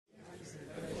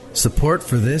Support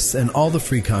for this and all the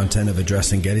free content of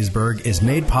Addressing Gettysburg is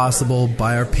made possible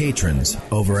by our patrons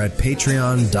over at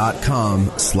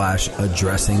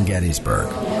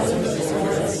patreon.com/addressinggettysburg.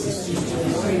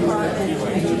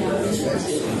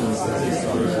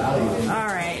 All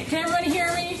right. Can everybody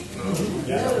hear me?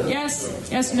 Yes?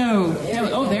 Yes, no.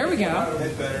 Oh, there we go.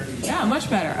 Yeah, much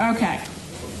better. Okay.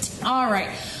 All right.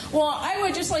 Well, I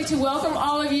would just like to welcome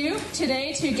all of you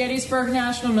today to Gettysburg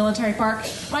National Military Park.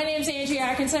 My name is Angie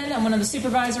Atkinson. I'm one of the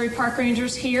supervisory park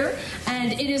rangers here,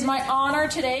 and it is my honor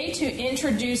today to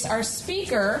introduce our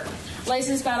speaker,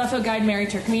 licensed battlefield guide Mary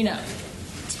Turk-Meena.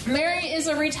 Mary is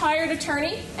a retired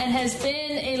attorney and has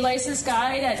been a licensed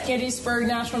guide at Gettysburg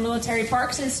National Military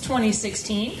Park since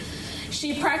 2016.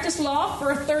 She practiced law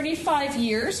for 35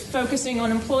 years, focusing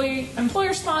on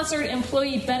employer-sponsored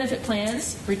employee benefit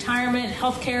plans, retirement,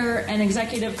 healthcare, and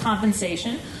executive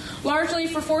compensation, largely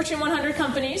for Fortune 100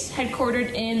 companies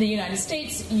headquartered in the United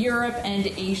States, Europe, and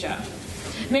Asia.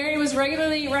 Mary was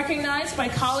regularly recognized by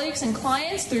colleagues and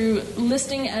clients through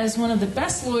listing as one of the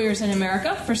best lawyers in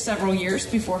America for several years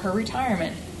before her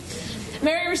retirement.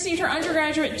 Mary received her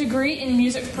undergraduate degree in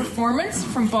music performance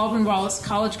from Baldwin Wallace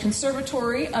College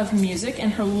Conservatory of Music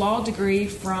and her law degree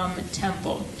from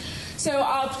Temple. So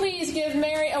please give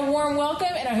Mary a warm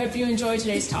welcome, and I hope you enjoy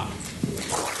today's talk.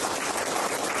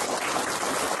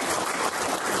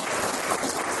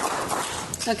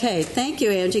 Okay, thank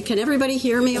you, Angie. Can everybody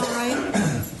hear me all right?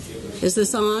 Is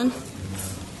this on?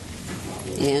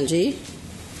 Angie?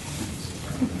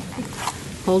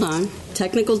 Hold on.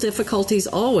 Technical difficulties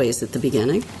always at the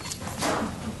beginning.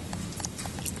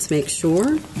 Let's make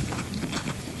sure.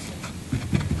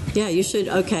 Yeah, you should.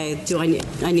 Okay,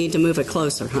 I need to move it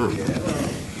closer, huh?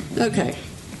 Okay,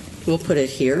 we'll put it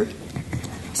here.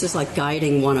 This is like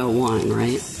guiding 101,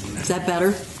 right? Is that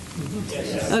better?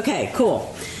 Okay,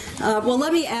 cool. Well,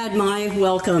 let me add my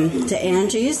welcome to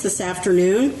Angie's this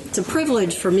afternoon. It's a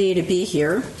privilege for me to be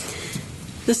here.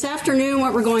 This afternoon,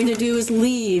 what we're going to do is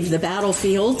leave the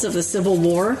battlefields of the Civil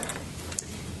War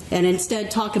and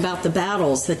instead talk about the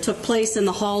battles that took place in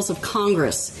the halls of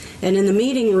Congress and in the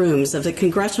meeting rooms of the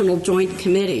Congressional Joint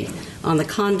Committee on the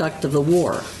Conduct of the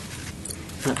War.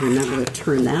 But remember to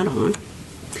turn that on.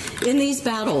 In these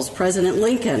battles, President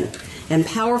Lincoln and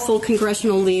powerful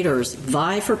congressional leaders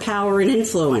vie for power and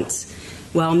influence,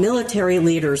 while military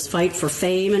leaders fight for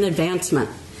fame and advancement,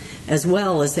 as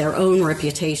well as their own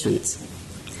reputations.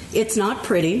 It's not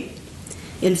pretty.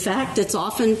 In fact, it's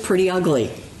often pretty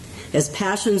ugly, as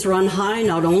passions run high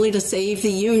not only to save the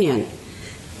Union,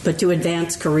 but to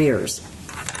advance careers.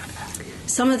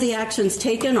 Some of the actions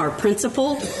taken are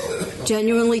principled,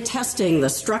 genuinely testing the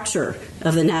structure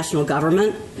of the national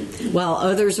government, while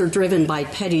others are driven by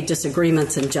petty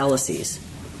disagreements and jealousies.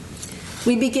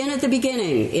 We begin at the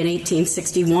beginning in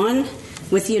 1861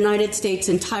 with the United States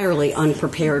entirely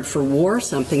unprepared for war,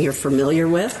 something you're familiar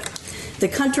with. The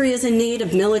country is in need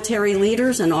of military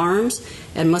leaders and arms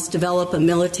and must develop a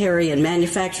military and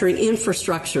manufacturing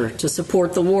infrastructure to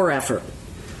support the war effort.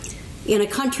 In a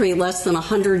country less than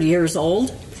 100 years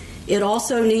old, it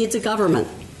also needs a government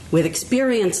with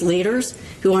experienced leaders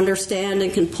who understand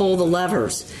and can pull the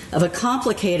levers of a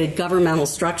complicated governmental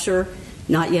structure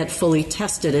not yet fully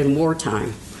tested in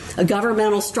wartime. A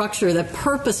governmental structure that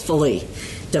purposefully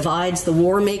divides the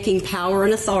war-making power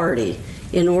and authority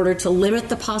in order to limit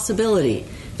the possibility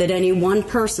that any one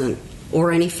person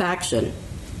or any faction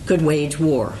could wage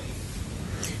war.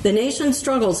 The nation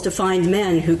struggles to find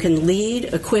men who can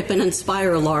lead, equip, and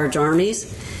inspire large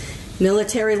armies.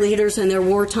 Military leaders and their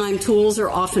wartime tools are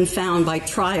often found by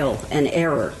trial and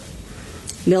error.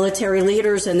 Military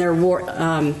leaders and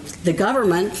the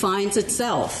government finds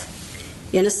itself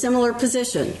in a similar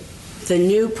position. The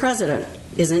new president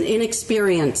is an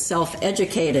inexperienced,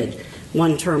 self-educated,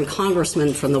 one-term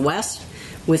congressman from the West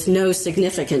with no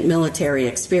significant military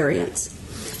experience.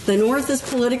 The North is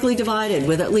politically divided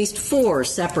with at least 4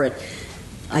 separate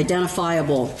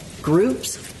identifiable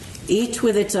groups, each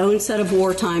with its own set of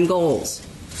wartime goals.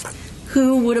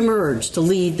 Who would emerge to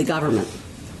lead the government?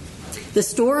 The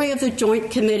story of the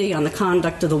Joint Committee on the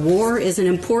Conduct of the War is an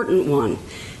important one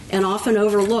and often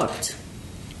overlooked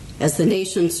as the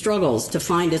nation struggles to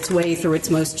find its way through its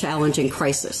most challenging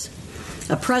crisis.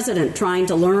 A president trying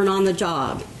to learn on the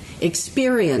job,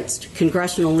 experienced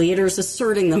congressional leaders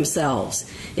asserting themselves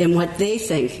in what they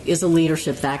think is a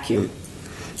leadership vacuum,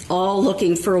 all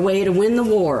looking for a way to win the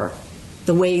war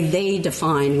the way they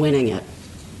define winning it.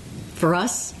 For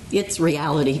us, it's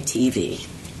reality TV.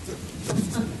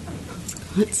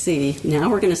 Let's see, now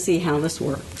we're going to see how this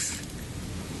works.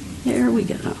 There we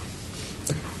go.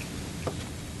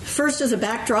 First, as a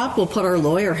backdrop, we'll put our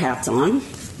lawyer hats on.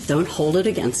 don't hold it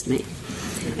against me,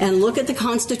 and look at the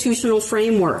constitutional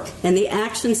framework and the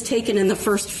actions taken in the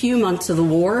first few months of the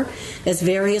war as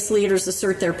various leaders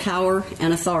assert their power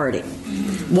and authority.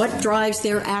 What drives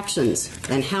their actions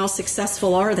and how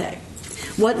successful are they?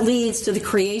 What leads to the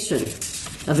creation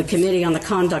of the Committee on the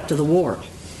Conduct of the War?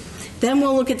 Then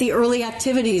we'll look at the early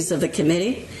activities of the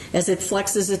committee as it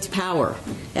flexes its power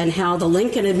and how the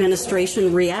Lincoln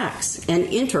administration reacts and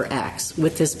interacts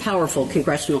with this powerful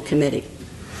congressional committee.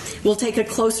 We'll take a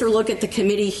closer look at the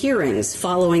committee hearings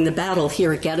following the battle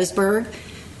here at Gettysburg,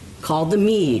 called the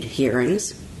Meade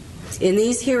hearings. In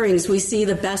these hearings, we see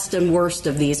the best and worst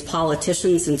of these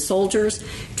politicians and soldiers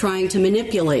trying to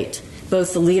manipulate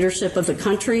both the leadership of the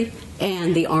country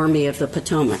and the Army of the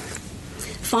Potomac.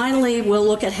 Finally, we'll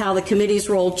look at how the committee's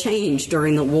role changed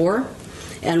during the war,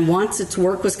 and once its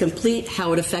work was complete,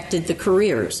 how it affected the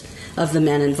careers of the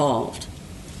men involved.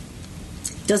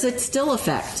 Does it still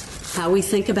affect how we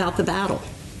think about the Battle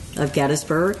of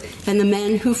Gettysburg and the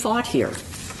men who fought here?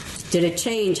 Did it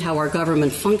change how our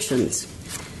government functions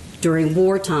during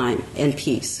wartime and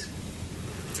peace?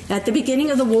 At the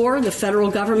beginning of the war, the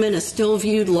federal government is still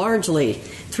viewed largely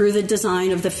through the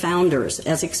design of the founders,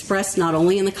 as expressed not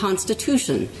only in the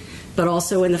Constitution, but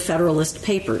also in the Federalist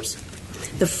Papers.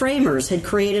 The framers had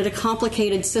created a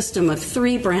complicated system of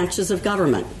 3 branches of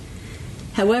government.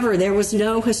 However, there was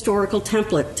no historical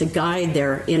template to guide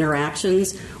their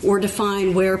interactions or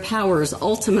define where powers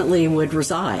ultimately would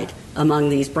reside among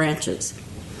these branches.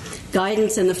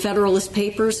 Guidance in the Federalist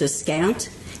Papers is scant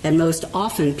and most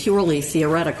often purely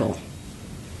theoretical.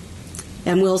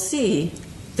 And we'll see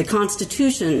the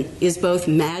Constitution is both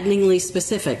maddeningly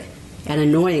specific and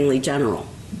annoyingly general.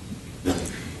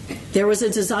 There was a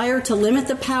desire to limit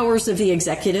the powers of the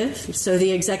executive, so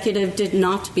the executive did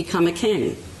not become a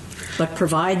king, but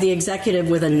provide the executive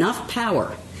with enough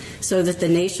power so that the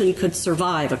nation could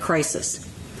survive a crisis.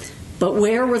 But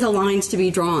where were the lines to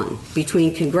be drawn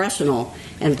between congressional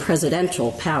and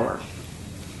presidential power?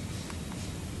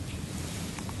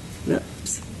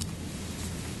 Oops.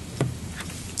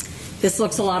 This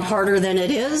looks a lot harder than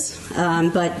it is,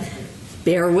 but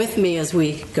bear with me as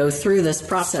we go through this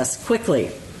process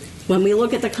quickly. When we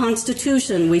look at the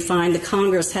Constitution, we find the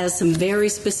Congress has some very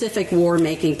specific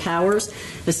war-making powers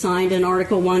assigned in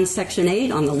Article 1, Section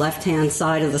 8 on the left-hand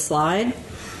side of the slide.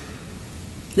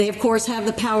 They, of course, have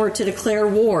the power to declare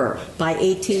war by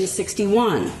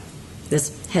 1861.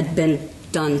 This had been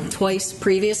done twice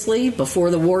previously, before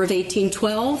the War of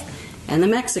 1812 and the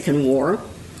Mexican War.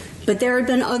 But there had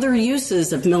been other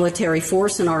uses of military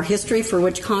force in our history for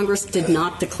which Congress did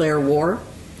not declare war.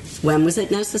 When was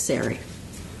it necessary?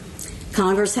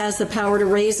 Congress has the power to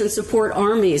raise and support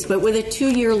armies, but with a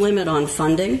 2-year limit on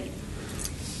funding.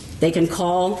 They can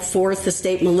call forth the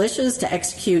state militias to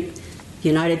execute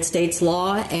United States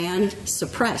law and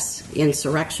suppress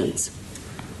insurrections.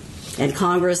 And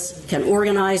Congress can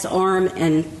organize, arm,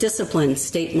 and discipline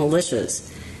state militias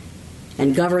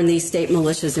and govern these state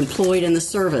militias employed in the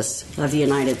service of the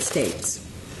United States.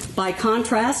 By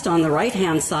contrast, on the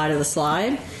right-hand side of the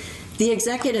slide, the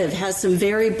executive has some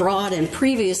very broad and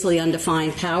previously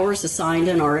undefined powers assigned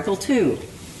in Article 2.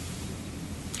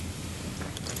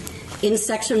 In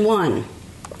Section 1,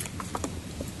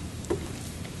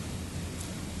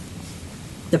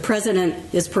 the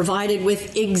President is provided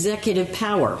with executive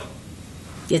power.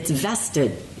 It's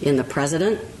vested in the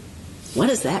President. What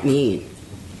does that mean?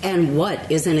 And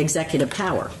what is an executive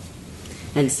power?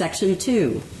 And Section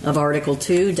 2 of Article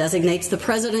 2 designates the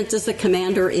President as the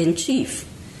Commander-in-Chief.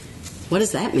 What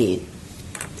does that mean?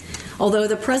 Although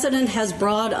the President has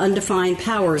broad, undefined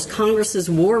powers, Congress's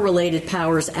war-related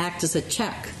powers act as a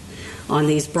check on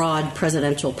these broad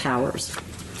presidential powers.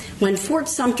 When Fort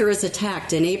Sumter is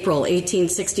attacked in April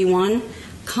 1861,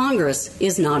 Congress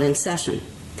is not in session.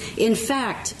 In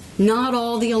fact, not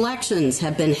all the elections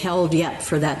have been held yet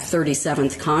for that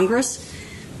 37th Congress.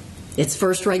 Its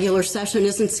first regular session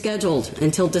isn't scheduled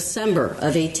until December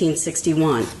of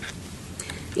 1861.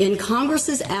 In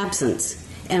Congress's absence,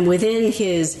 and within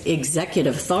his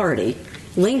executive authority,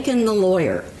 Lincoln the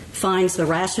lawyer finds the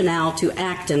rationale to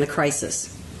act in the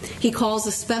crisis. He calls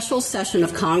a special session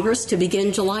of Congress to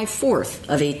begin July 4th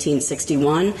of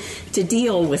 1861 to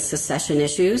deal with secession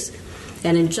issues,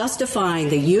 and in justifying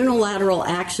the unilateral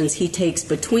actions he takes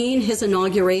between his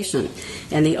inauguration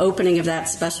and the opening of that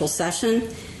special session,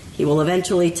 he will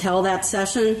eventually tell that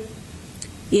session,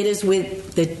 "It is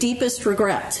with the deepest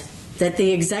regret that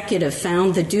the executive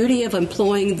found the duty of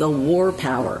employing the war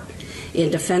power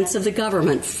in defense of the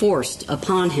government forced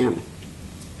upon him.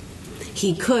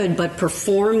 He could but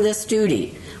perform this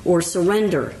duty or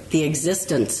surrender the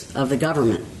existence of the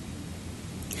government.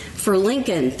 For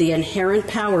Lincoln, the inherent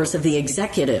powers of the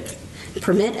executive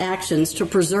permit actions to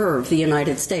preserve the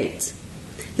United States.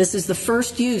 This is the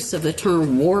first use of the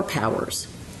term war powers,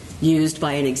 used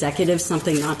by an executive,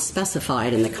 something not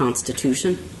specified in the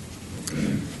Constitution.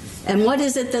 And what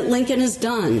is it that Lincoln has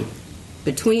done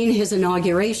between his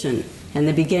inauguration and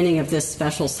the beginning of this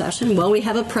special session? Well, we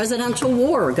have a presidential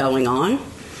war going on.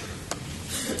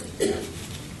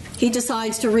 He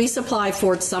decides to resupply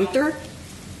Fort Sumter.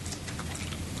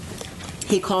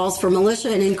 He calls for militia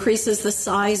and increases the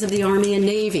size of the Army and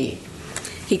Navy.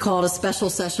 He called a special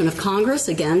session of Congress,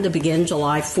 again, to begin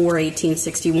July 4,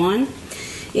 1861.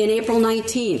 In April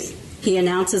 19th, he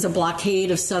announces a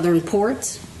blockade of southern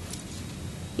ports.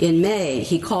 In May,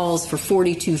 he calls for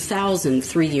 42,000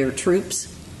 three-year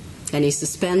troops, and he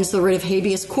suspends the writ of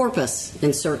habeas corpus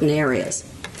in certain areas.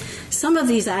 Some of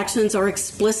these actions are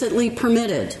explicitly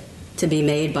permitted to be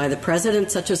made by the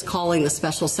president, such as calling the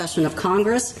special session of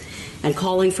Congress and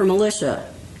calling for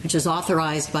militia, which is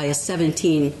authorized by a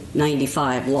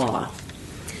 1795 law.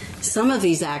 Some of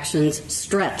these actions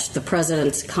stretch the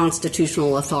president's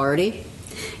constitutional authority.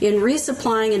 In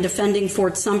resupplying and defending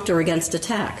Fort Sumter against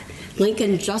attack,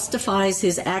 Lincoln justifies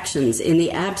his actions in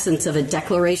the absence of a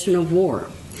declaration of war,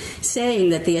 saying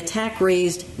that the attack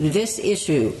raised this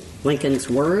issue, Lincoln's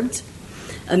words,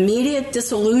 immediate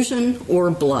dissolution or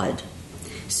blood.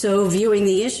 So, viewing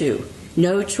the issue,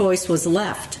 no choice was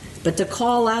left but to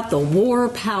call out the war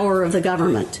power of the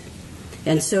government,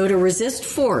 and so to resist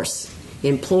force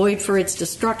employed for its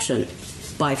destruction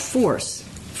by force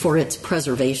for its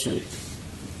preservation.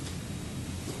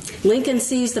 Lincoln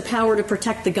sees the power to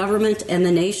protect the government and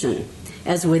the nation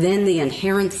as within the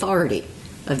inherent authority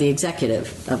of the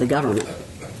executive of the government.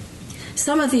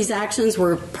 Some of these actions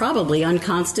were probably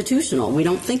unconstitutional. We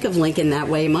don't think of Lincoln that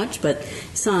way much, but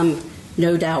some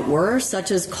no doubt were,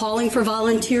 such as calling for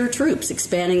volunteer troops,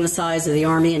 expanding the size of the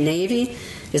Army and Navy.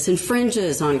 This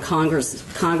infringes on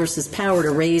Congress's power to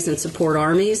raise and support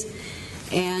armies,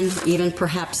 and even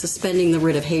perhaps suspending the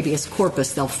writ of habeas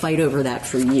corpus. They'll fight over that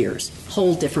for years.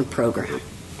 Whole different program.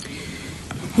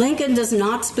 Lincoln does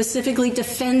not specifically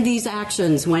defend these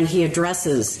actions when he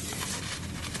addresses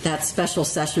that special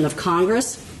session of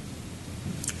Congress.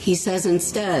 He says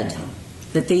instead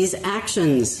that these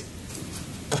actions,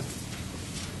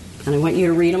 and I want you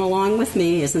to read them along with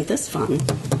me, isn't this fun?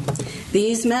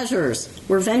 These measures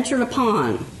were ventured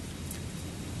upon.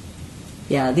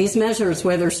 These measures,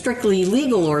 whether strictly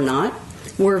legal or not,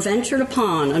 were ventured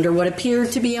upon under what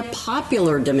appeared to be a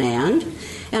popular demand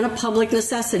and a public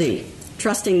necessity,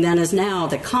 trusting then as now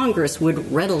that Congress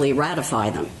would readily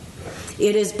ratify them.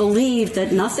 It is believed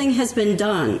that nothing has been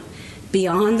done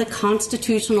beyond the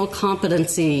constitutional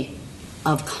competency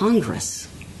of Congress.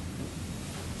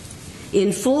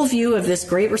 In full view of this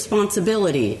great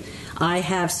responsibility, I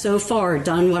have so far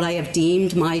done what I have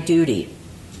deemed my duty.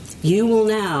 You will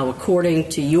now, according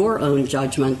to your own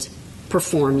judgment,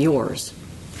 perform yours.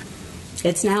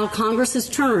 It's now Congress's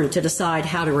turn to decide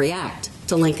how to react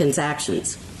to Lincoln's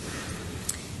actions.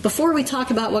 Before we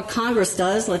talk about what Congress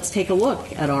does, let's take a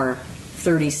look at our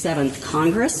 37th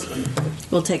Congress.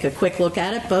 We'll take a quick look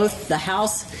at it. Both the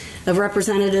House of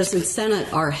Representatives and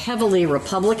Senate are heavily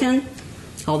Republican,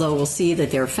 although we'll see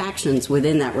that there are factions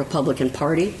within that Republican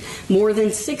Party. More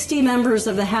than 60 members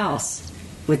of the House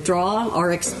withdraw,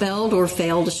 are expelled, or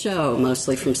fail to show,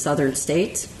 mostly from southern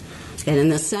states. And in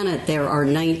the Senate, there are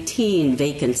 19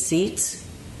 vacant seats.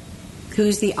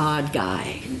 Who's the odd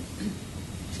guy?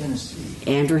 Tennessee.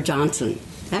 Andrew Johnson.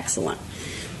 Excellent.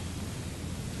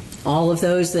 All of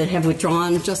those that have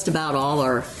withdrawn, just about all,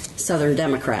 are Southern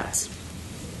Democrats.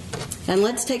 And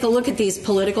let's take a look at these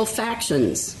political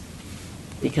factions,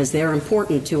 because they're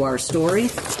important to our story.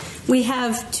 We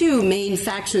have two main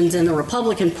factions in the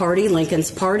Republican Party,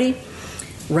 Lincoln's party.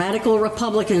 Radical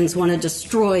Republicans want to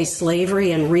destroy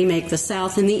slavery and remake the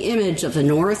South in the image of the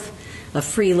North, a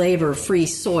free labor, free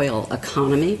soil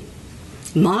economy.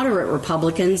 Moderate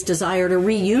Republicans desire to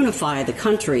reunify the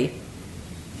country,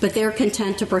 but they're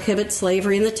content to prohibit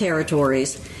slavery in the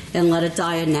territories and let it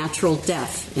die a natural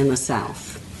death in the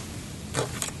South.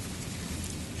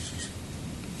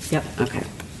 Yep, okay.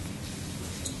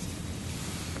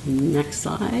 Next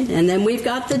slide. And then we've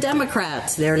got the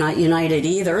Democrats. They're not united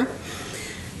either.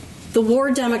 The War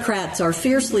Democrats are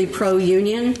fiercely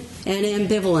pro-union and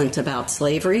ambivalent about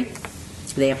slavery.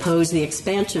 They oppose the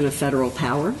expansion of federal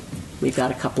power. We've got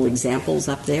a couple examples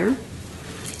up there.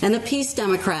 And the Peace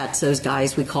Democrats, those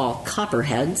guys we call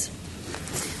copperheads,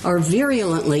 are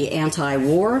virulently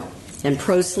anti-war and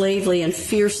pro-slavery and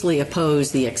fiercely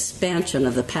oppose the expansion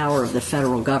of the power of the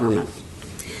federal government.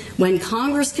 When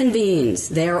Congress convenes,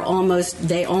 they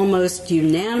almost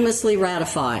unanimously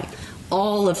ratify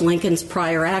all of Lincoln's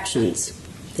prior actions,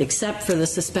 except for the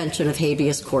suspension of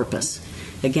habeas corpus.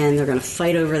 Again, they're going to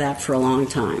fight over that for a long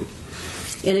time.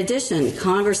 In addition,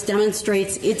 Congress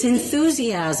demonstrates its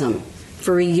enthusiasm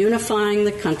for reunifying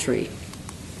the country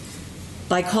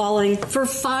by calling for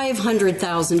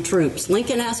 500,000 troops.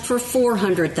 Lincoln asked for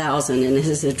 400,000 in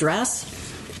his address.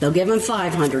 They'll give him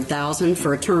 500,000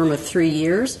 for a term of 3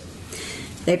 years.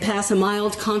 They pass a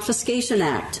mild confiscation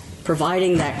act,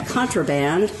 providing that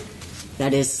contraband,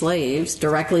 that is slaves,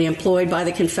 directly employed by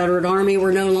the Confederate Army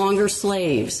were no longer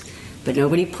slaves, but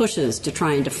nobody pushes to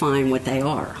try and define what they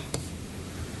are.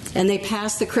 And they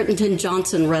pass the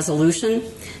Crittenden-Johnson resolution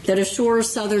that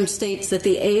assures Southern states that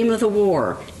the aim of the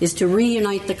war is to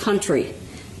reunite the country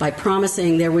by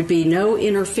promising there would be no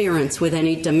interference with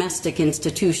any domestic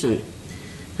institution.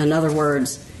 In other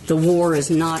words, the war is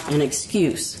not an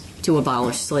excuse to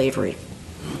abolish slavery.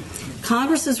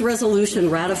 Congress's resolution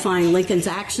ratifying Lincoln's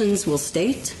actions will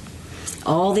state,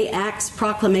 all the acts,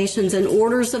 proclamations, and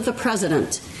orders of the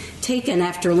President taken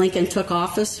after Lincoln took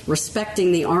office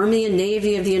respecting the Army and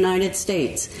Navy of the United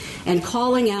States and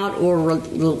calling out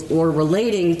or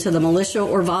relating to the militia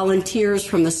or volunteers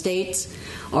from the states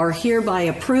are hereby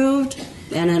approved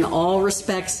and in all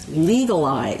respects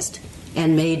legalized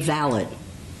and made valid.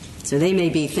 So they may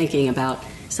be thinking about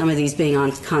some of these being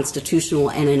unconstitutional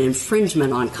and an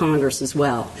infringement on Congress as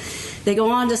well. They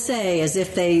go on to say, as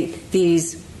if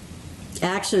these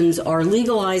actions are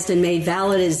legalized and made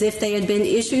valid as if they had been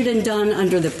issued and done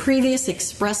under the previous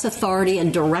express authority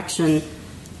and direction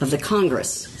of the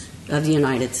Congress of the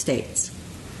United States.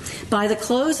 By the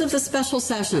close of the special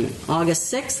session,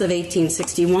 August 6th of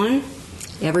 1861,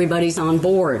 everybody's on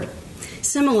board.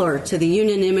 Similar to the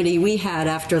unanimity we had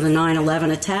after the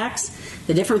 9/11 attacks,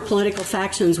 the different political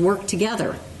factions worked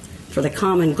together for the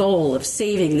common goal of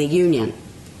saving the Union.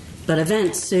 But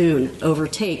events soon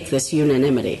overtake this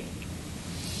unanimity.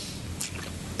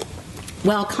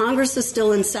 While Congress is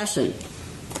still in session,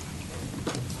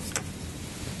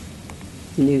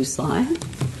 new slide,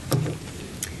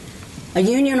 a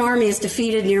Union army is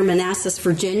defeated near Manassas,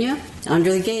 Virginia,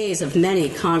 under the gaze of many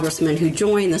congressmen who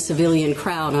joined the civilian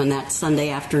crowd on that Sunday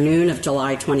afternoon of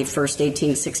July 21st,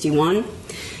 1861.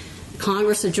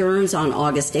 Congress adjourns on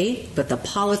August 8th, but the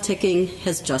politicking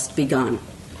has just begun.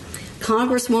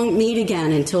 Congress won't meet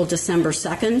again until December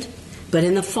 2nd, but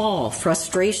in the fall,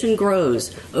 frustration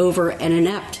grows over an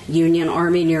inept Union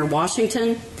army near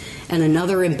Washington and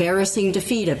another embarrassing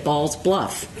defeat at Ball's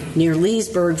Bluff, near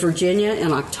Leesburg, Virginia,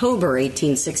 in October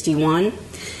 1861,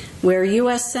 where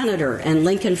U.S. Senator and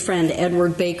Lincoln friend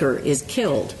Edward Baker is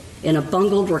killed in a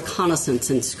bungled reconnaissance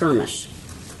and skirmish.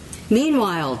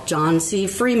 Meanwhile, John C.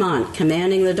 Fremont,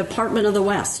 commanding the Department of the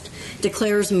West,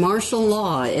 declares martial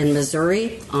law in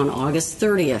Missouri on August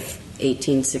 30th,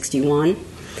 1861.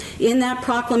 In that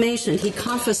proclamation, he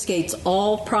confiscates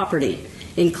all property,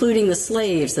 including the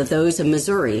slaves of those of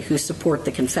Missouri who support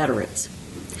the Confederates.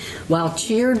 While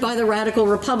cheered by the radical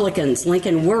Republicans,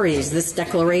 Lincoln worries this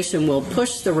declaration will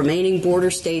push the remaining border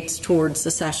states toward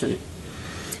secession.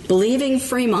 Believing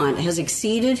Fremont has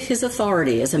exceeded his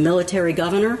authority as a military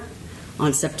governor,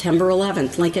 on September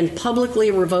 11th, Lincoln publicly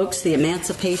revokes the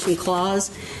Emancipation Clause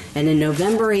and in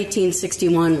November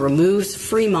 1861 removes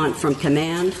Fremont from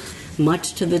command,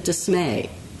 much to the dismay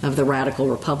of the radical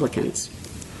Republicans.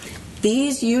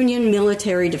 These Union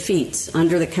military defeats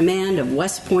under the command of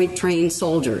West Point trained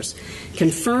soldiers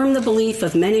confirm the belief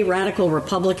of many radical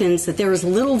Republicans that there is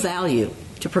little value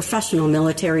to professional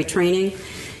military training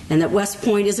and that West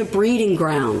Point is a breeding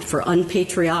ground for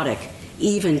unpatriotic,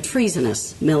 even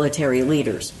treasonous military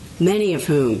leaders, many of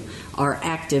whom are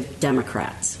active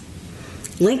Democrats.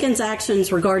 Lincoln's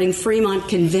actions regarding Fremont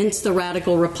convinced the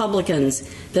radical Republicans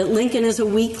that Lincoln is a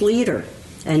weak leader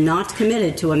and not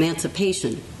committed to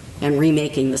emancipation and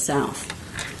remaking the South.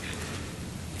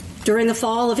 During the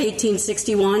fall of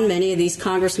 1861, many of these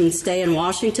congressmen stay in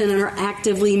Washington and are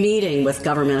actively meeting with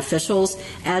government officials,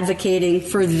 advocating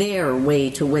for their way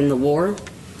to win the war.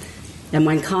 And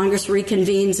when Congress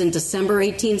reconvenes in December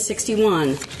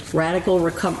 1861, radical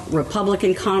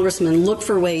Republican congressmen look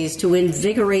for ways to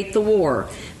invigorate the war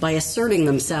by asserting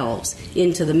themselves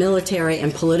into the military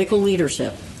and political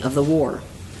leadership of the war.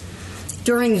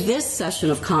 During this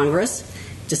session of Congress,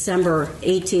 December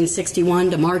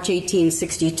 1861 to March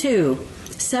 1862,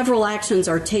 several actions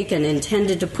are taken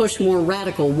intended to push more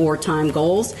radical wartime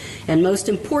goals, and most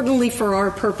importantly for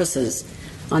our purposes,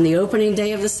 on the opening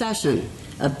day of the session,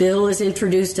 a bill is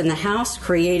introduced in the House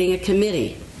creating a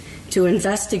committee to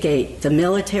investigate the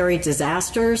military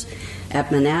disasters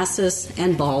at Manassas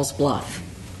and Ball's Bluff.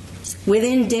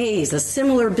 Within days, a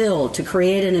similar bill to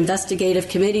create an investigative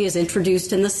committee is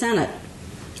introduced in the Senate.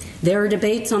 There are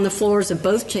debates on the floors of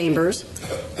both chambers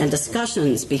and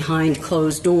discussions behind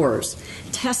closed doors,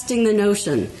 testing the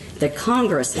notion that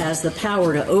Congress has the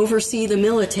power to oversee the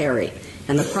military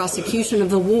and the prosecution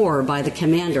of the war by the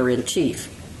commander-in-chief.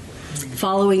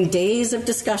 Following days of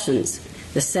discussions,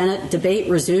 the Senate debate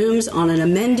resumes on an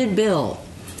amended bill,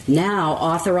 now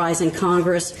authorizing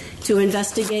Congress to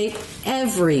investigate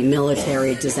every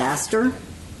military disaster.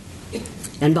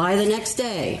 And by the next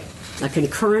day, a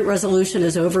concurrent resolution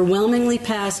is overwhelmingly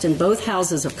passed in both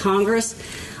houses of Congress,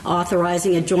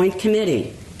 authorizing a joint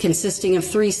committee consisting of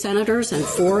 3 senators and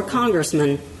 4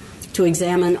 congressmen to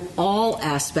examine all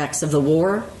aspects of the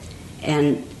war,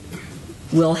 and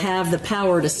will have the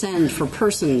power to send for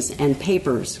persons and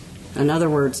papers. In other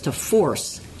words, to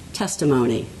force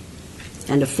testimony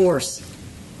and to force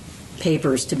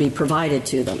papers to be provided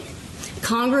to them.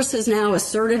 Congress has now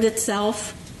asserted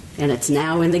itself, and it's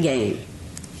now in the game.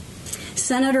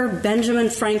 Senator Benjamin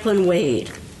Franklin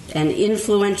Wade, an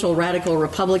influential radical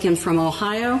Republican from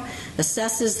Ohio,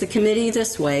 assesses the committee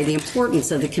this way, the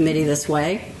importance of the committee this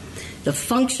way. The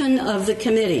function of the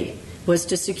committee was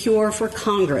to secure for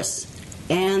Congress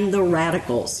and the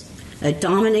radicals a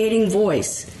dominating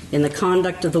voice in the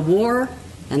conduct of the war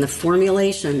and the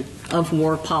formulation of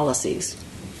war policies.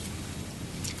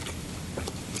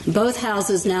 Both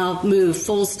houses now move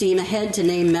full steam ahead to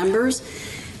name members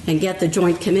and get the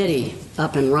joint committee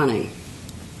up and running.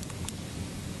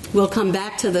 We'll come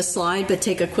back to this slide, but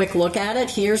take a quick look at it.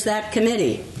 Here's that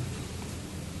committee.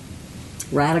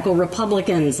 Radical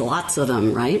Republicans, lots of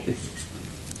them, right?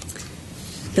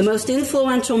 The most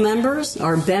influential members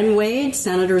are Ben Wade,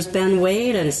 Senators Ben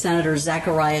Wade and Senator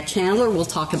Zachariah Chandler. We'll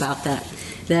talk about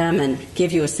them and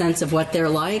give you a sense of what they're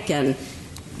like. And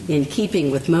in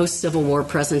keeping with most Civil War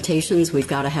presentations, we've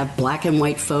got to have black and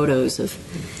white photos of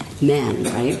men,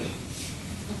 right?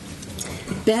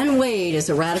 Ben Wade is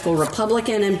a radical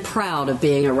Republican and proud of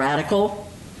being a radical.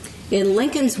 In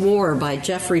Lincoln's War by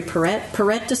Jeffrey Perrett,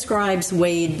 Perrett describes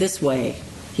Wade this way.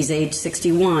 He's age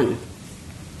 61.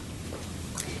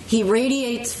 He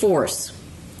radiates force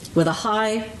with a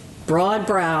high, broad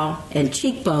brow and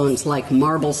cheekbones like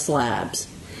marble slabs,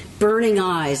 burning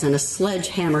eyes and a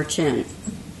sledgehammer chin.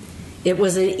 It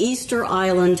was an Easter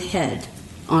Island head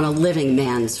on a living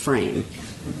man's frame.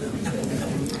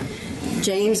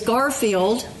 James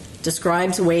Garfield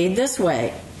describes Wade this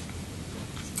way.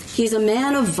 He's a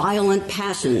man of violent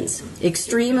passions,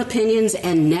 extreme opinions,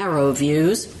 and narrow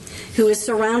views, who is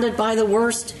surrounded by the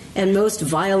worst and most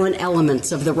violent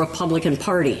elements of the Republican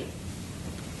Party.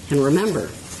 And remember,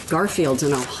 Garfield's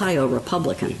an Ohio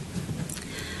Republican.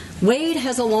 Wade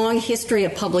has a long history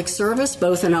of public service,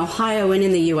 both in Ohio and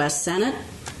in the U.S. Senate.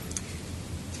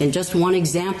 And just one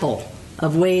example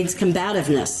of Wade's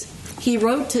combativeness. He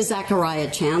wrote to Zachariah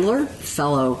Chandler,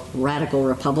 fellow radical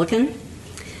Republican,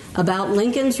 about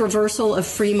Lincoln's reversal of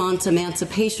Fremont's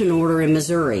emancipation order in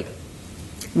Missouri.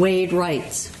 Wade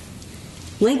writes,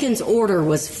 Lincoln's order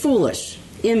was foolish,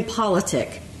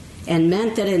 impolitic, and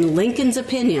meant that in Lincoln's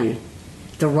opinion,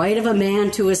 the right of a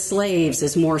man to his slaves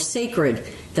is more sacred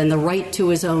than the right to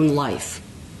his own life.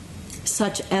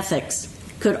 Such ethics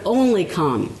could only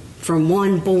come from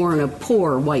one born of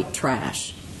poor white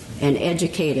trash and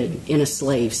educated in a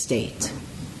slave state.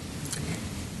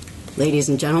 Ladies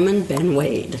and gentlemen, Ben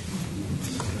Wade.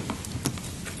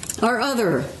 Our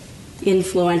other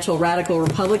influential radical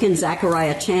Republican,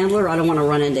 Zachariah Chandler, I don't want to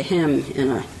run into him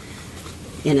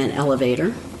in an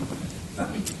elevator.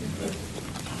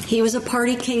 He was a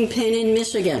party kingpin in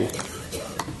Michigan.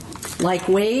 Like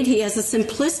Wade, he has a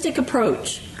simplistic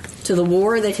approach to the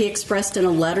war that he expressed in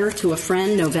a letter to a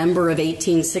friend November of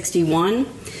 1861.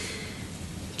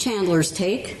 Chandler's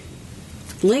take: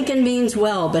 Lincoln means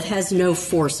well but has no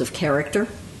force of character.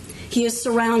 He is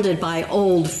surrounded by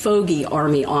old fogey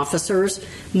Army officers,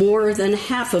 more than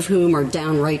half of whom are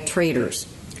downright traitors,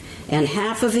 and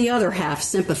half of the other half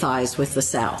sympathize with the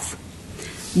South.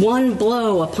 One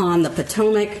blow upon the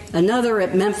Potomac, another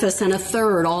at Memphis, and a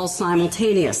third all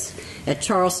simultaneous at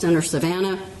Charleston or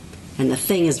Savannah, and the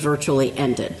thing is virtually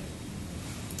ended.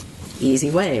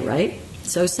 Easy way, right?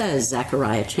 So says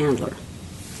Zachariah Chandler.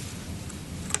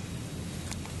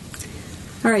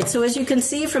 All right, so as you can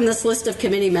see from this list of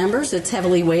committee members, it's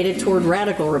heavily weighted toward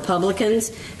radical Republicans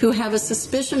who have a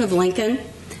suspicion of Lincoln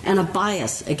and a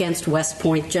bias against West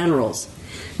Point generals.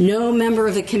 No member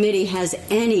of the committee has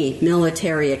any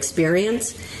military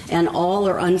experience, and all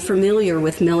are unfamiliar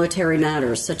with military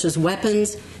matters such as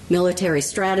weapons, military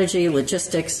strategy,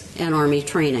 logistics, and Army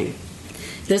training.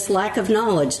 This lack of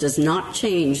knowledge does not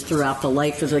change throughout the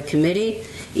life of the committee,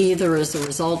 either as a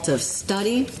result of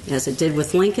study, as it did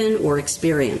with Lincoln, or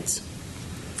experience.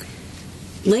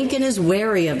 Lincoln is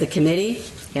wary of the committee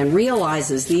and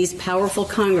realizes these powerful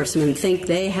congressmen think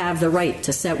they have the right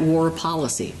to set war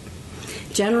policy.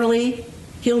 Generally,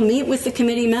 he'll meet with the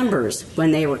committee members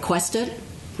when they request it,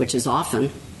 which is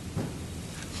often,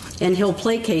 and he'll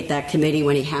placate that committee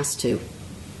when he has to.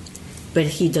 But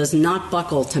he does not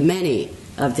buckle to many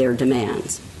of their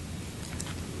demands.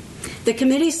 The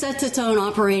committee sets its own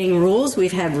operating rules.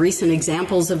 We've had recent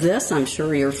examples of this, I'm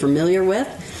sure you're familiar with,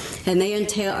 and they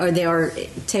are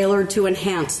tailored to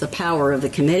enhance the power of the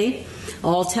committee.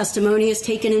 All testimony is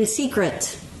taken in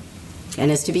secret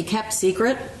and is to be kept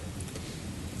secret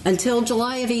until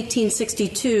July of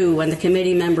 1862, when the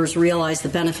committee members realized the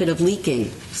benefit of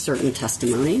leaking certain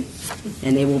testimony,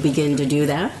 and they will begin to do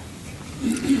that.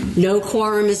 No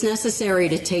quorum is necessary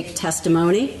to take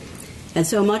testimony, and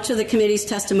so much of the committee's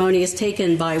testimony is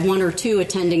taken by one or two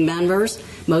attending members,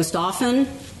 most often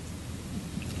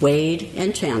Wade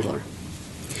and Chandler.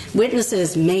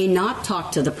 Witnesses may not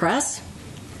talk to the press.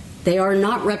 They are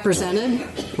not represented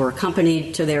or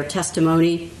accompanied to their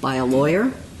testimony by a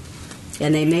lawyer,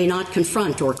 and they may not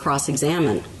confront or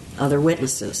cross-examine other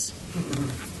witnesses.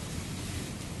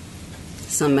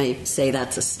 Some may say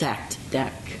that's a stacked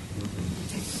deck.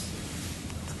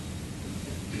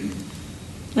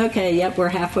 Okay, yep, we're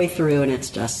halfway through and it's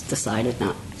just decided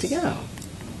not to go.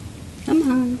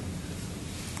 Come on.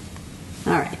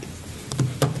 All right.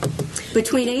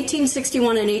 Between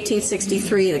 1861 and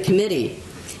 1863, the committee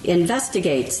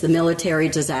investigates the military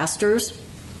disasters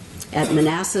at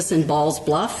Manassas and Ball's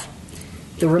Bluff,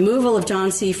 the removal of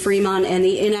John C. Fremont, and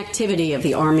the inactivity of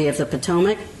the Army of the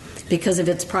Potomac. Because of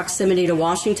its proximity to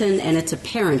Washington and its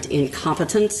apparent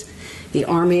incompetence, the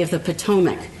Army of the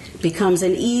Potomac becomes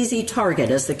an easy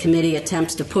target as the committee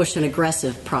attempts to push an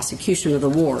aggressive prosecution of the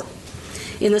war.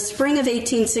 In the spring of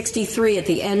 1863, at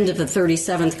the end of the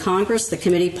 37th Congress, the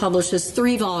committee publishes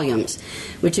 3 volumes,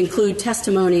 which include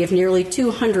testimony of nearly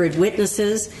 200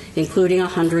 witnesses, including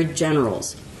 100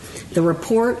 generals. The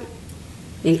report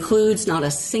includes not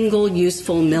a single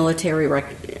useful military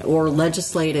or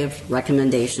legislative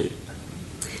recommendation.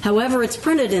 However, it's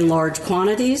printed in large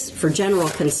quantities for general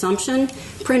consumption,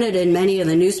 printed in many of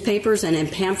the newspapers and in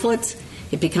pamphlets.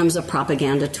 It becomes a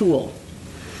propaganda tool.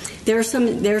 There's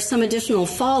some additional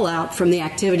fallout from the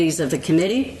activities of the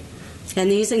committee, and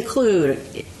these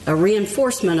include a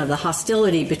reinforcement of the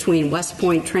hostility between West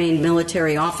Point-trained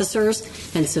military officers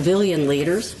and civilian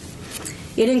leaders.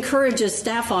 It encourages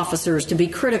staff officers to be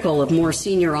critical of more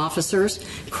senior officers,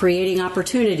 creating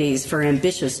opportunities for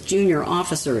ambitious junior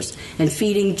officers and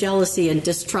feeding jealousy and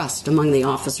distrust among the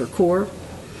officer corps.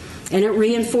 And it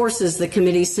reinforces the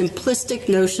committee's simplistic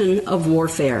notion of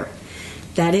warfare.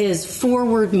 That is,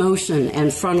 forward motion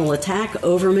and frontal attack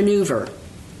over maneuver.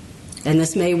 And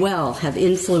this may well have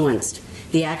influenced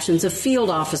the actions of field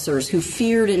officers who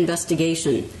feared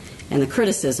investigation and the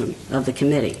criticism of the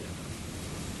committee.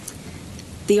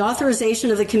 The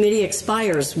authorization of the committee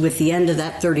expires with the end of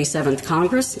that 37th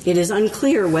Congress. It is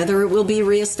unclear whether it will be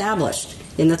reestablished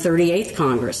in the 38th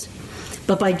Congress.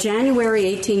 But by January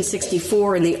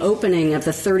 1864, in the opening of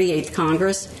the 38th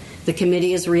Congress, the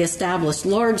committee is reestablished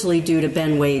largely due to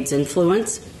Ben Wade's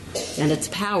influence, and its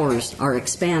powers are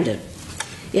expanded.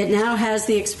 It now has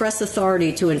the express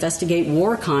authority to investigate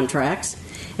war contracts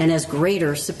and has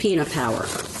greater subpoena power.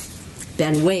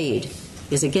 Ben Wade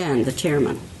is again the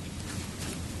chairman.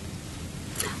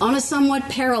 On a somewhat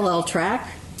parallel track,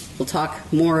 we'll talk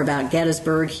more about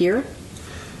Gettysburg here.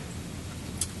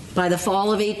 By the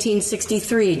fall of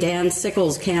 1863, Dan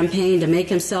Sickles' campaign to make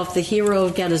himself the hero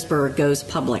of Gettysburg goes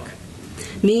public.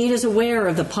 Meade is aware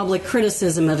of the public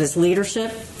criticism of his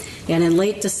leadership, and in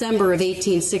late December of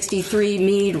 1863,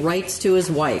 Meade writes to his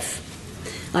wife,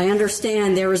 "I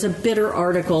understand there is a bitter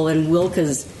article in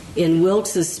Wilkes's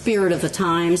Spirit of the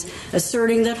Times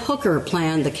asserting that Hooker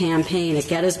planned the campaign at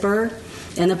Gettysburg,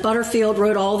 and that Butterfield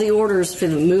wrote all the orders for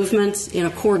the movements in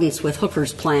accordance with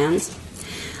Hooker's plans.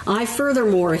 I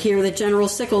furthermore hear that General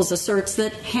Sickles asserts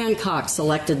that Hancock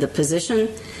selected the position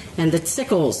and that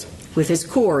Sickles, with his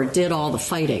corps, did all the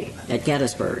fighting at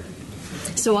Gettysburg.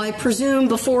 So I presume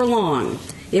before long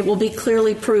it will be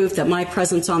clearly proved that my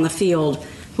presence on the field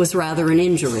was rather an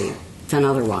injury than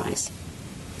otherwise."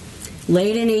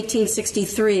 Late in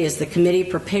 1863, as the committee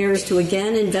prepares to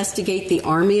again investigate the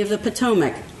Army of the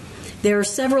Potomac, there are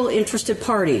several interested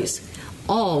parties,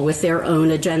 all with their own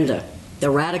agenda. The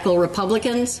Radical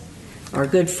Republicans, our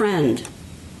good friend,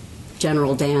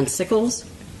 General Dan Sickles,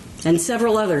 and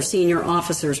several other senior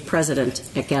officers present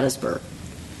at Gettysburg.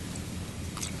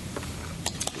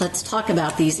 let's talk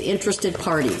about these interested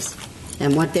parties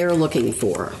and what they're looking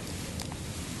for.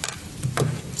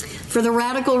 For the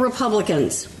radical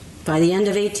Republicans, by the end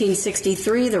of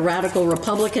 1863, the radical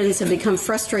Republicans had become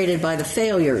frustrated by the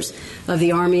failures of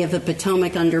the Army of the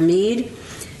Potomac under Meade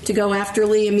to go after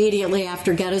Lee immediately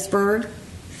after Gettysburg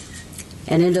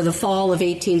and into the fall of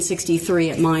 1863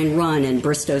 at Mine Run and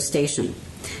Bristow Station.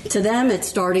 To them, it's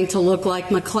starting to look like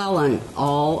McClellan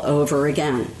all over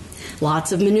again.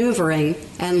 Lots of maneuvering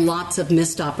and lots of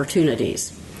missed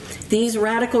opportunities. These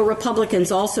radical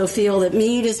Republicans also feel that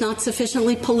Meade is not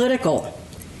sufficiently political.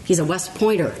 He's a West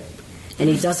Pointer, and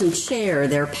he doesn't share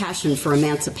their passion for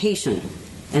emancipation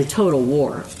and total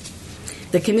war.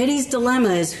 The committee's dilemma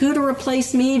is who to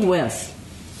replace Meade with.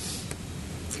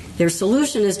 Their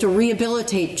solution is to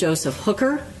rehabilitate Joseph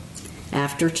Hooker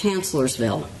after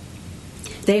Chancellorsville.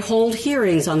 They hold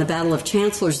hearings on the Battle of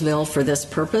Chancellorsville for this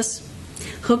purpose.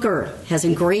 Hooker has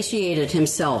ingratiated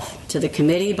himself to the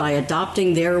committee by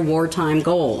adopting their wartime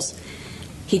goals.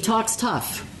 He talks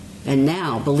tough and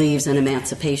now believes in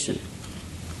emancipation.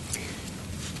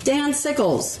 Dan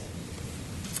Sickles.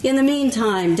 In the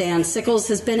meantime, Dan Sickles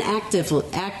has been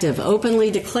active, openly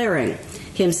declaring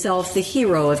himself the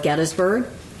hero of Gettysburg.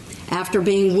 After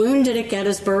being wounded at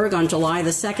Gettysburg on July the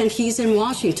 2nd, he's in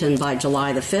Washington by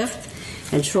July the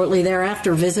 5th, and shortly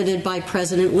thereafter visited by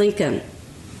President Lincoln.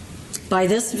 By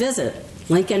this visit,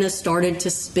 Lincoln has started to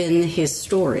spin his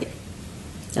story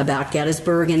about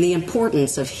Gettysburg and the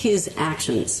importance of his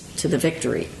actions to the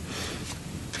victory.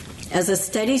 As a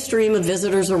steady stream of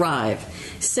visitors arrive,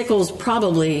 Sickles'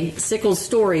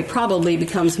 story probably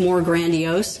becomes more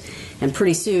grandiose, and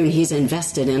pretty soon he's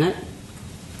invested in it,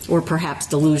 or perhaps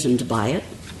delusioned by it.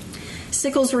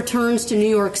 Sickles returns to New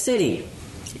York City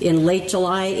in late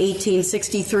July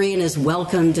 1863 and is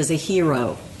welcomed as a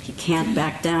hero. He can't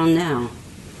back down now.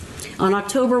 On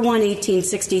October 1,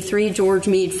 1863, George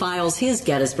Meade files his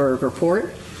Gettysburg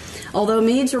report. Although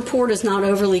Meade's report is not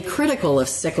overly critical of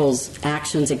Sickles'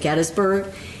 actions at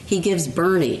Gettysburg, he gives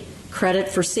Birney credit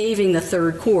for saving the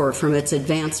Third Corps from its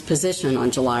advanced position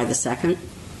on July the 2nd.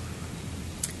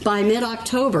 By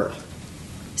mid-October,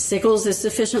 Sickles is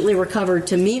sufficiently recovered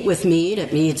to meet with Meade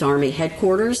at Meade's Army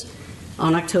headquarters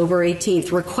on October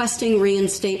 18th, requesting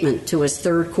reinstatement to his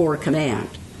Third Corps command,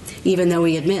 even though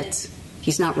he admits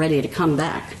he's not ready to come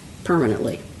back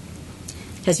permanently.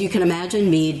 As you can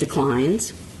imagine, Meade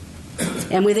declines,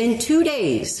 and within 2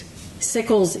 days,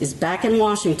 Sickles is back in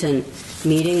Washington,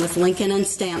 meeting with Lincoln and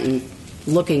Stanton,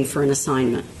 looking for an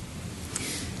assignment.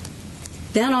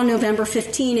 Then on November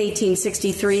 15,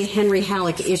 1863, Henry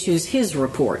Halleck issues his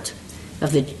report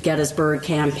of the Gettysburg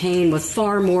campaign with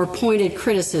far more pointed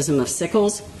criticism of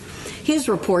Sickles. His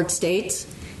report states,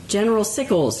 General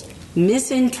Sickles,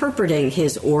 misinterpreting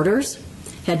his orders,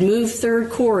 had moved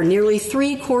Third Corps nearly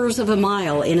 3/4 of a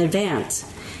mile in advance,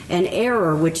 an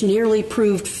error which nearly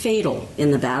proved fatal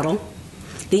in the battle.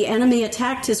 The enemy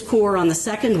attacked his corps on the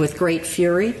 2nd with great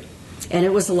fury, and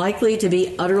it was likely to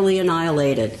be utterly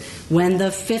annihilated when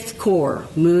the 5th Corps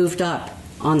moved up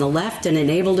on the left and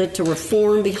enabled it to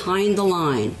reform behind the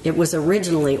line it was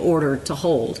originally ordered to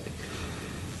hold.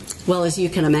 Well, as you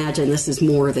can imagine, this is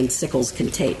more than Sickles can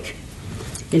take.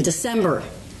 In December,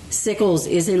 Sickles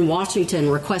is in Washington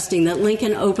requesting that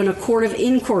Lincoln open a court of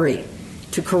inquiry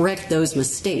to correct those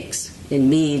mistakes in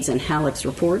Meade's and Halleck's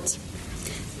reports.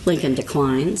 Lincoln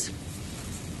declines.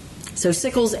 So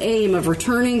Sickles' aim of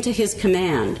returning to his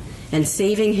command and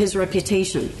saving his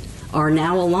reputation are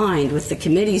now aligned with the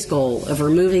committee's goal of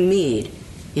removing Meade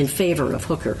in favor of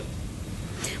Hooker.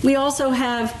 We also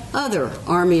have other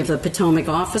Army of the Potomac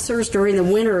officers during the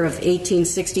winter of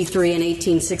 1863 and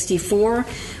 1864.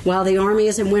 While the Army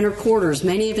is in winter quarters,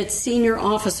 many of its senior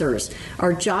officers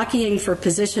are jockeying for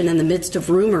position in the midst of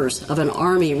rumors of an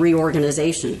Army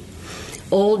reorganization.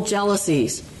 Old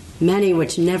jealousies, many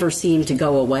which never seem to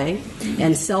go away,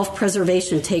 and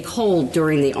self-preservation take hold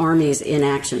during the Army's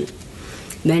inaction.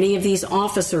 Many of these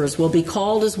officers will be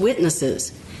called as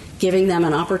witnesses, giving them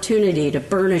an opportunity to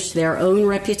burnish their own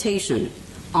reputation,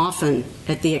 often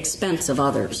at the expense of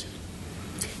others.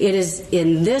 It is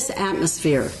in this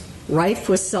atmosphere, rife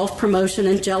with self-promotion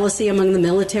and jealousy among the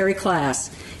military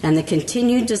class, and the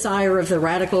continued desire of the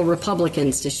radical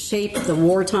Republicans to shape the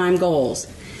wartime goals,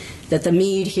 that the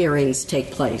Meade hearings take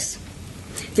place.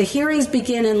 The hearings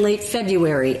begin in late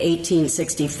February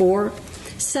 1864.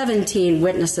 17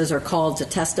 witnesses are called to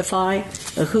testify,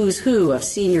 a who's who of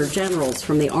senior generals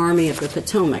from the Army of the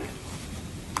Potomac.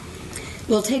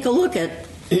 We'll take a look at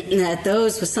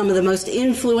those with some of the most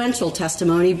influential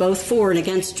testimony, both for and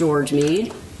against George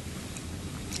Meade.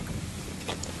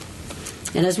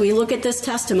 And as we look at this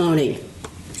testimony,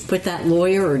 put that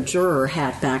lawyer or juror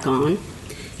hat back on.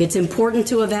 It's important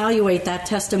to evaluate that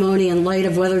testimony in light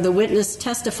of whether the witness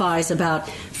testifies about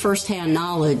firsthand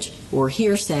knowledge or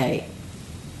hearsay.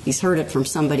 He's heard it from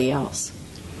somebody else.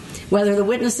 Whether the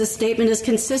witness's statement is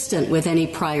consistent with any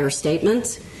prior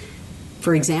statements,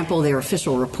 for example, their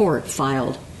official report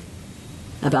filed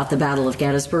about the Battle of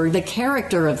Gettysburg, the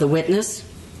character of the witness,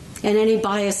 and any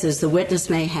biases the witness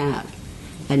may have.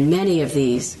 And many of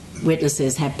these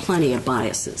witnesses have plenty of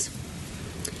biases.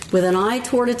 With an eye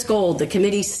toward its goal, the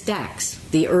committee stacks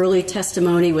the early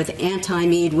testimony with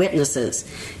anti-Meade witnesses,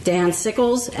 Dan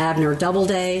Sickles, Abner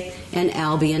Doubleday, and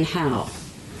Albion Howe.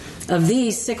 Of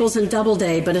these, Sickles and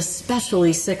Doubleday, but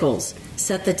especially Sickles,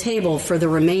 set the table for the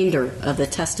remainder of the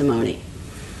testimony.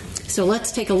 So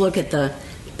let's take a look at the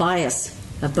bias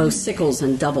of both Sickles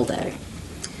and Doubleday.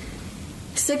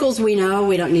 Sickles, we know,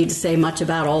 we don't need to say much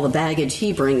about all the baggage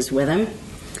he brings with him.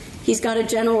 He's got a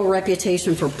general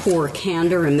reputation for poor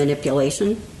candor and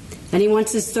manipulation, and he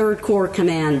wants his Third Corps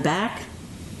command back,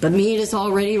 but Meade has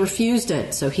already refused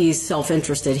it, so he's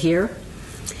self-interested here.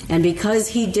 And because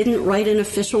he didn't write an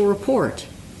official report,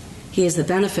 he has the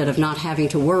benefit of not having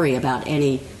to worry about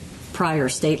any prior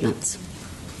statements.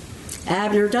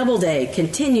 Abner Doubleday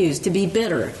continues to be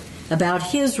bitter about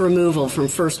his removal from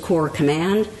First Corps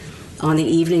command on the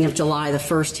evening of July the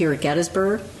 1st here at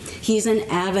Gettysburg. He's an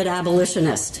avid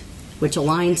abolitionist, which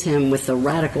aligns him with the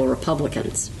radical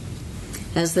Republicans.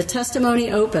 As the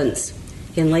testimony opens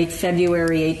in late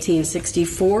February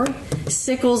 1864,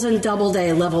 Sickles and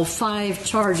Doubleday level 5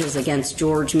 charges against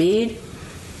George Meade.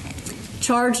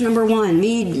 Charge number 1,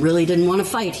 Meade really didn't want to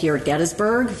fight here at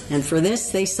Gettysburg, and for this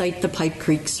they cite the Pipe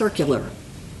Creek Circular.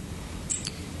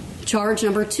 Charge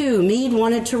number 2, Meade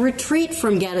wanted to retreat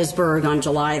from Gettysburg on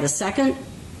July the 2nd.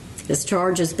 This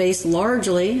charge is based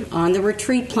largely on the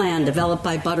retreat plan developed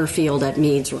by Butterfield at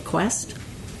Meade's request.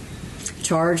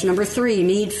 Charge number 3,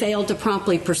 Meade failed to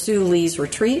promptly pursue Lee's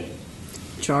retreat.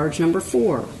 Charge number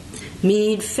 4,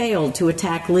 Meade failed to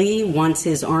attack Lee once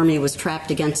his army was trapped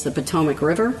against the Potomac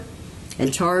River.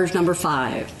 And charge number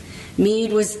 5,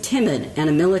 Meade was timid and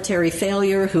a military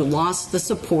failure who lost the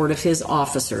support of his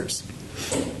officers.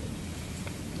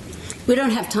 We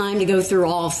don't have time to go through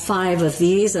all 5 of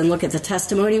these and look at the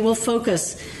testimony. We'll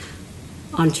focus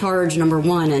on charge number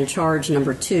 1 and charge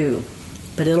number 2,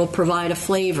 but it'll provide a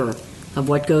flavor of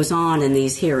what goes on in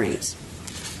these hearings.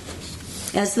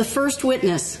 As the first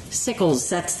witness, Sickles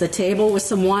sets the table with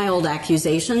some wild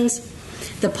accusations.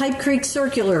 The Pipe Creek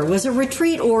Circular was a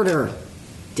retreat order.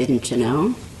 Didn't you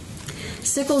know?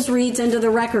 Sickles reads into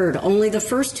the record only the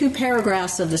first 2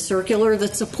 paragraphs of the circular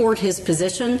that support his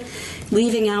position,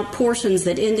 leaving out portions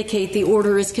that indicate the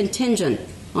order is contingent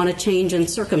on a change in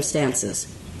circumstances.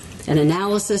 An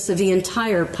analysis of the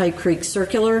entire Pipe Creek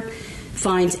Circular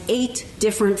finds 8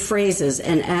 different phrases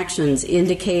and actions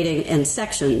and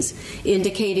sections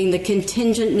indicating the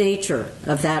contingent nature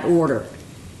of that order.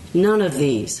 None of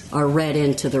these are read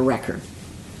into the record.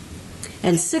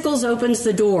 And Sickles opens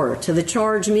the door to the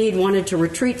charge Meade wanted to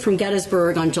retreat from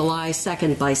Gettysburg on July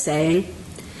 2nd by saying,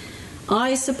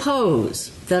 I suppose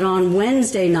that on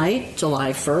Wednesday night,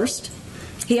 July 1st,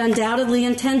 he undoubtedly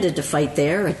intended to fight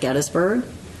there at Gettysburg,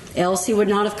 else he would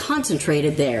not have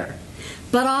concentrated there.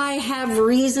 But I have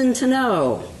reason to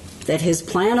know that his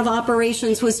plan of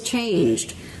operations was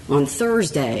changed on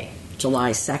Thursday,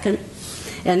 July 2nd,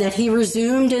 and that he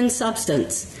resumed in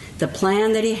substance the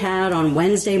plan that he had on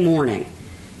Wednesday morning,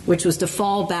 which was to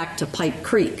fall back to Pipe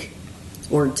Creek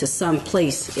or to some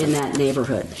place in that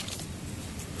neighborhood.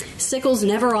 Sickles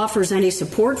never offers any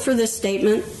support for this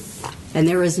statement, and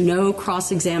there is no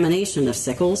cross-examination of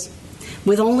Sickles,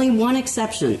 with only one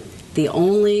exception. The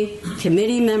only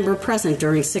committee member present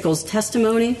during Sickles'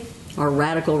 testimony are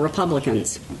radical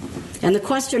Republicans, and the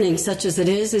questioning, such as it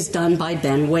is done by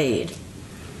Ben Wade.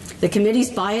 The committee's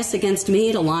bias against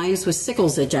Meade aligns with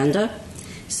Sickles' agenda,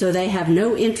 so they have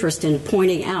no interest in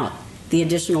pointing out the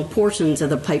additional portions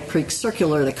of the Pipe Creek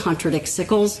Circular that contradict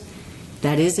Sickles,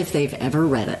 that is, if they've ever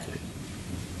read it.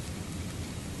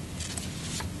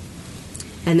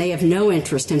 And they have no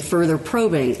interest in further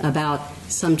probing about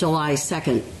some July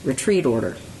 2nd retreat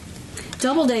order.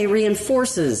 Doubleday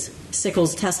reinforces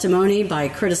Sickles' testimony by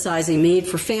criticizing Meade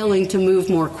for failing to move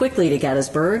more quickly to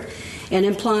Gettysburg and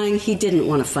implying he didn't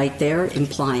want to fight there,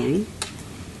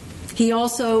 He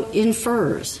also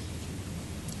infers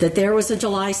that there was a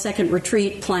July 2nd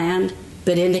retreat planned,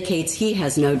 but indicates he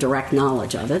has no direct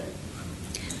knowledge of it.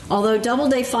 Although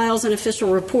Doubleday files an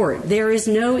official report, there is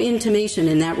no intimation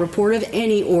in that report of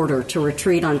any order to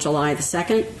retreat on July the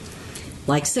 2nd.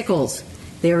 Like Sickles,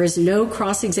 there is no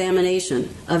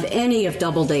cross-examination of any of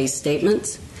Doubleday's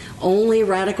statements, Only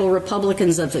radical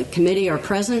Republicans of the committee are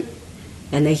present,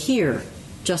 and they hear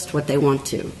just what they want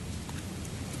to.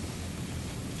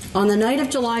 On the night of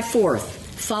July 4th,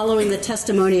 following the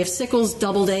testimony of Sickles,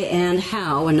 Doubleday, and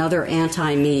Howe, another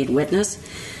anti-Meade witness,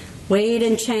 Wade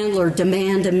and Chandler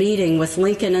demand a meeting with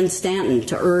Lincoln and Stanton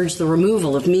to urge the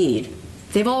removal of Meade.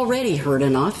 They've already heard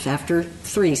enough after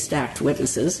 3 stacked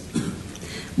witnesses.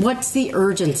 What's the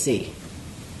urgency?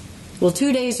 Well,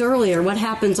 2 days earlier, what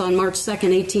happens on March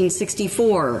 2nd,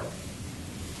 1864?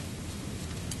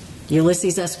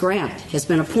 Ulysses S. Grant has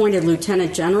been appointed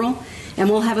Lieutenant General and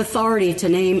will have authority to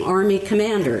name Army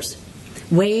commanders.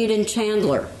 Wade and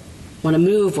Chandler want to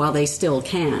move while they still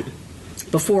can,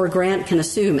 before Grant can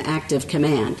assume active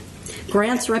command.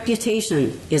 Grant's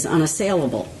reputation is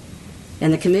unassailable,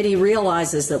 and the committee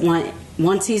realizes that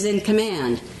once he's in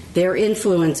command, their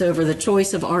influence over the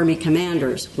choice of Army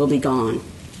commanders will be gone.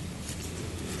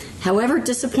 However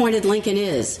disappointed Lincoln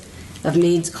is of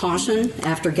Meade's caution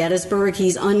after Gettysburg,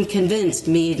 he's unconvinced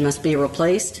Meade must be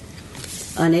replaced.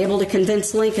 Unable to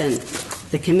convince Lincoln,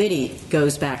 the committee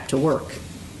goes back to work.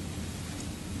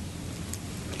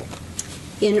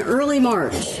 In early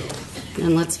March,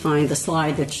 and let's find the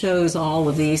slide that shows all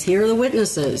of these. Here are the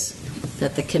witnesses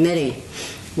that the committee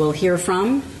will hear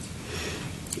from.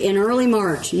 In early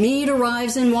March, Meade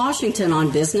arrives in Washington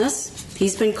on business.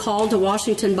 He's been called to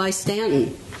Washington by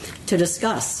Stanton to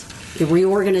discuss the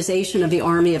reorganization of the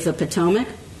Army of the Potomac.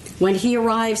 When he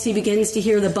arrives, he begins to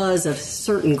hear the buzz of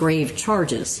certain grave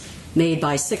charges made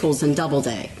by Sickles and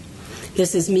Doubleday.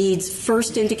 This is Meade's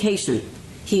first indication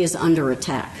he is under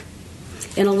attack.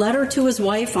 In a letter to his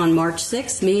wife on March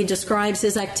 6th, Meade describes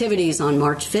his activities on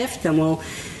March 5th, and we'll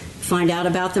find out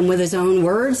about them with his own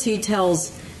words. He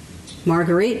tells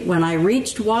Marguerite, "When I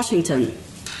reached Washington,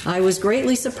 I was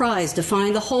greatly surprised to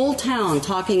find the whole town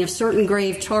talking of certain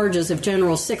grave charges of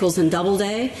General Sickles and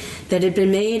Doubleday that had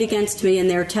been made against me in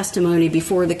their testimony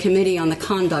before the Committee on the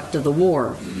Conduct of the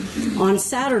War. On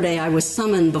Saturday, I was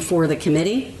summoned before the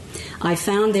committee. I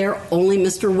found there only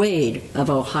Mr. Wade of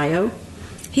Ohio.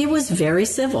 He was very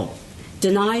civil,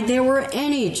 denied there were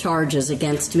any charges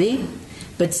against me,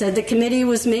 but said the committee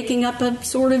was making up a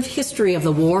sort of history of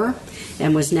the war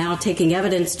and was now taking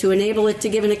evidence to enable it to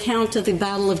give an account of the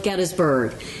Battle of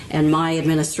Gettysburg and my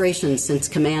administration since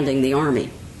commanding the Army.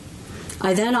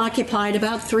 I then occupied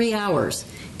about 3 hours,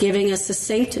 giving a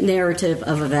succinct narrative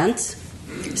of events.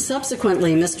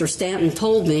 Subsequently, Mr. Stanton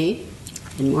told me,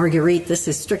 and Marguerite, this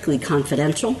is strictly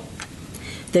confidential,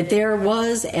 that there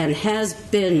was and has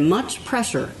been much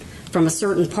pressure from a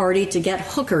certain party to get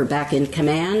Hooker back in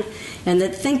command, and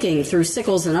that thinking through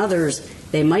Sickles and others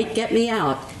they might get me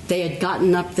out, they had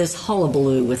gotten up this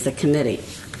hullabaloo with the committee.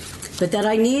 But that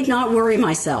I need not worry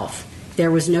myself.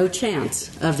 There was no chance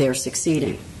of their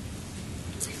succeeding."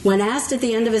 When asked at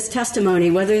the end of his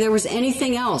testimony whether there was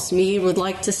anything else Meade would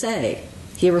like to say,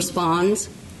 he responds,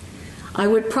 "I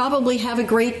would probably have a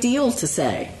great deal to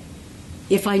say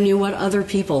if I knew what other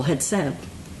people had said."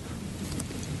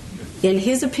 In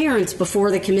his appearance before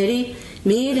the committee,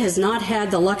 Meade has not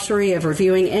had the luxury of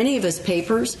reviewing any of his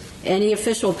papers, any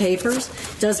official papers,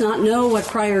 does not know what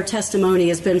prior testimony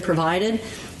has been provided,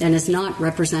 and is not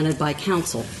represented by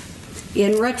counsel.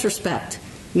 In retrospect,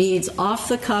 Meade's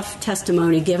off-the-cuff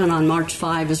testimony given on March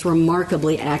 5 is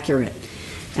remarkably accurate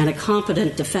and a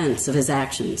competent defense of his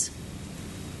actions.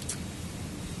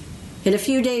 In a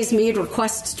few days, Meade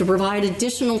requests to provide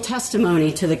additional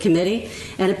testimony to the committee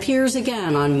and appears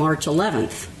again on March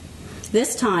 11th.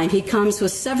 This time, he comes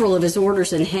with several of his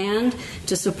orders in hand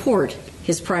to support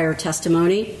his prior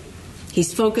testimony.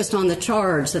 He's focused on the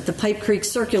charge that the Pipe Creek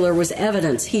Circular was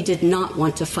evidence he did not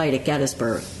want to fight at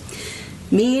Gettysburg.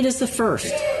 Meade is the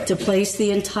first to place the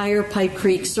entire Pipe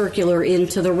Creek Circular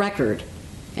into the record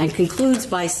and concludes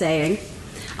by saying,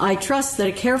 "I trust that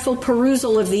a careful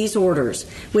perusal of these orders,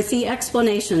 with the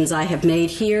explanations I have made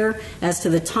here as to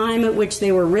the time at which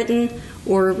they were written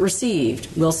or received,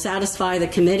 will satisfy the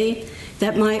committee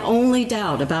that my only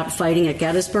doubt about fighting at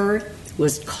Gettysburg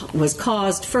was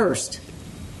caused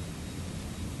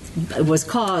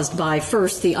by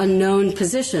first the unknown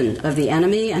position of the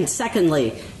enemy, and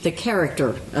secondly the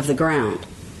character of the ground.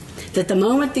 That the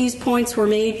moment these points were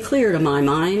made clear to my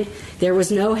mind, there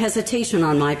was no hesitation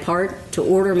on my part to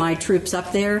order my troops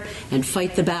up there and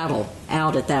fight the battle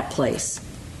out at that place."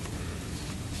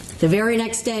 The very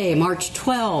next day, March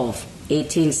 12,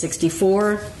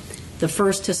 1864, the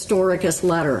first historicus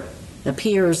letter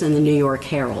appears in the New York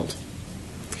Herald.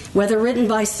 Whether written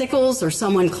by Sickles or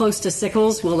someone close to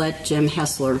Sickles, we'll let Jim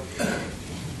Hessler,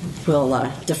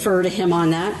 we'll defer to him on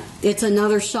that. It's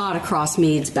another shot across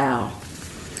Meade's bow.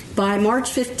 By March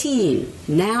 15,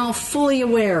 now fully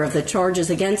aware of the charges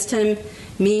against him,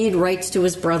 Meade writes to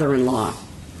his brother-in-law,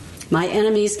 "My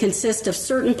enemies consist of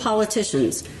certain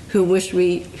politicians who wish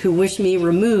me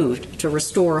removed to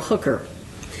restore Hooker,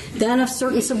 then of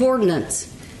certain subordinates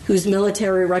whose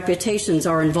military reputations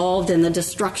are involved in the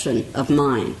destruction of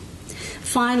mine.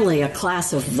 Finally, a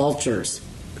class of vultures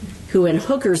who in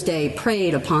Hooker's day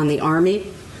preyed upon the Army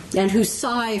and who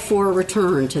sigh for a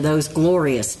return to those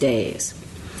glorious days.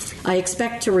 I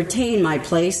expect to retain my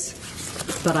place,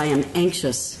 but I am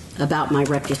anxious about my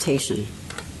reputation."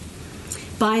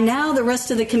 By now, the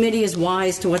rest of the committee is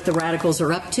wise to what the radicals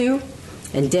are up to,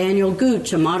 and Daniel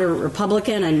Gooch, a moderate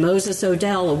Republican, and Moses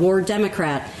Odell, a war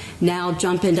Democrat, now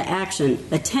jump into action,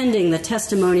 attending the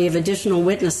testimony of additional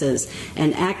witnesses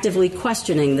and actively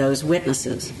questioning those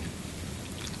witnesses.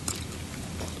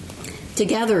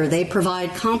 Together, they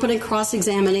provide competent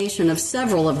cross-examination of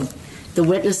several of the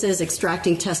witnesses,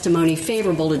 extracting testimony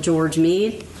favorable to George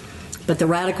Meade, but the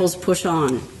radicals push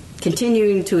on,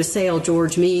 continuing to assail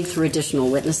George Meade through additional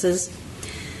witnesses.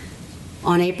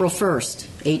 On April 1st,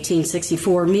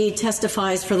 1864, Meade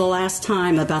testifies for the last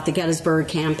time about the Gettysburg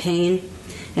campaign,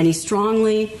 and he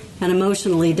strongly and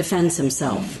emotionally defends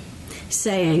himself,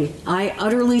 saying, "I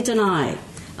utterly deny,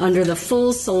 under the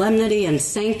full solemnity and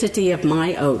sanctity of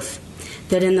my oath,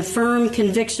 that in the firm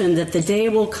conviction that the day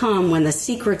will come when the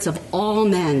secrets of all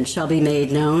men shall be made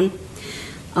known,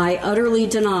 I utterly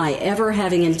deny ever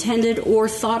having intended or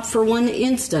thought for one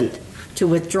instant to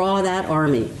withdraw that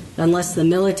army, unless the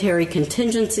military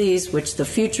contingencies which the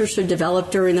future should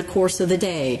develop during the course of the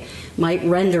day might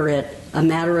render it a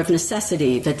matter of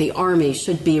necessity that the army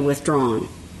should be withdrawn.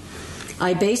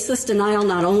 I base this denial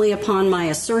not only upon my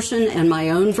assertion and my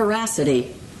own veracity,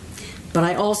 but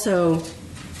I also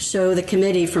show the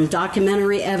committee from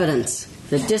documentary evidence,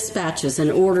 the dispatches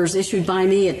and orders issued by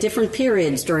me at different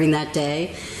periods during that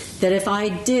day, that if I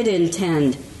did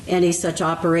intend any such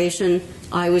operation,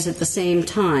 I was at the same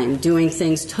time doing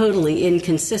things totally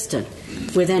inconsistent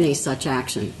with any such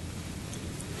action."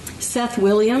 Seth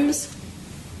Williams,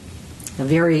 a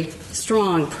very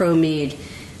strong pro-Meade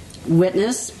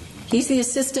witness, he's the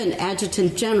Assistant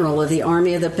Adjutant General of the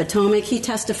Army of the Potomac. He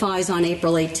testifies on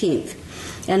April 18th.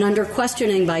 And under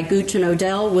questioning by Gooch and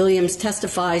Odell, Williams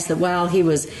testifies that while he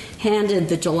was handed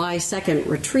the July 2nd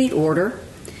retreat order,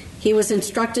 he was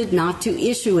instructed not to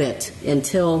issue it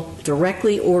until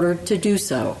directly ordered to do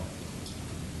so.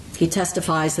 He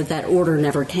testifies that that order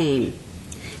never came.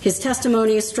 His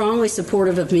testimony is strongly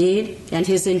supportive of Meade and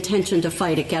his intention to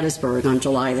fight at Gettysburg on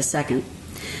July the 2nd.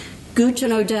 Gooch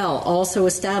and Odell also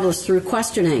established through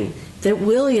questioning that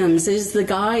Williams is the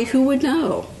guy who would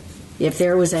know if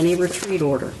there was any retreat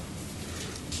order.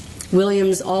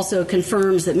 Williams also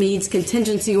confirms that Meade's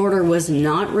contingency order was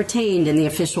not retained in the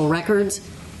official records,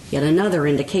 yet another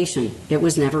indication it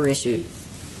was never issued.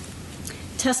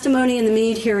 Testimony in the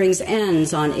Meade hearings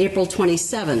ends on April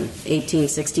 27,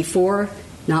 1864,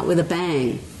 not with a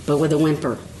bang, but with a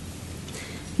whimper.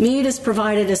 Meade has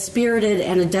provided a spirited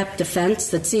and adept defense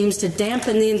that seems to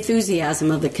dampen the enthusiasm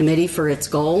of the committee for its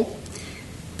goal.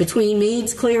 Between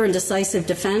Meade's clear and decisive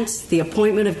defense, the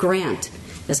appointment of Grant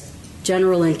as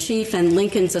General-in-Chief, and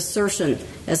Lincoln's assertion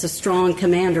as a strong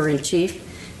Commander-in-Chief,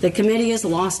 the committee has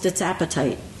lost its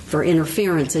appetite for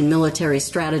interference in military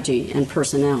strategy and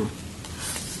personnel.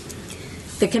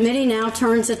 The committee now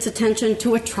turns its attention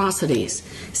to atrocities,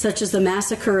 such as the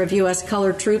massacre of U.S.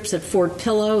 colored troops at Fort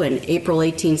Pillow in April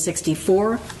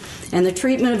 1864, and the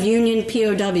treatment of Union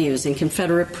POWs in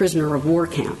Confederate prisoner of war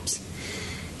camps.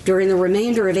 During the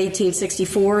remainder of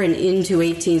 1864 and into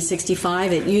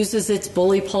 1865, it uses its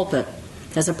bully pulpit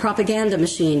as a propaganda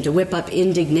machine to whip up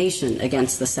indignation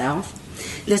against the South.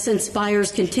 This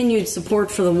inspires continued support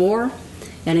for the war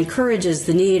and encourages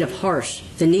the need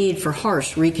for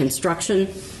harsh reconstruction,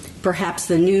 perhaps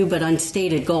the new but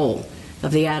unstated goal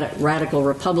of the radical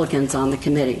Republicans on the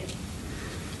committee.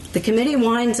 The committee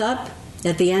winds up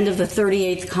at the end of the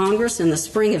 38th Congress in the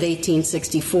spring of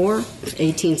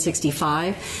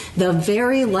 1865. The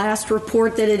very last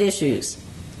report that it issues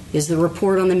is the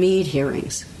report on the Meade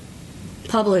hearings,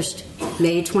 published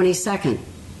May 22nd,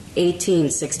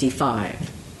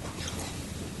 1865.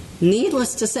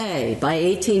 Needless to say, by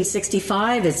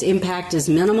 1865, its impact is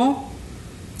minimal.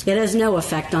 It has no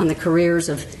effect on the careers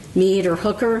of Meade or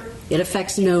Hooker. It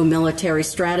affects no military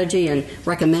strategy and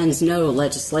recommends no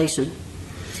legislation.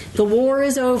 The war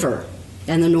is over,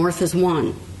 and the North has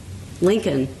won.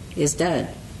 Lincoln is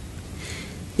dead.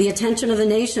 The attention of the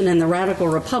nation and the radical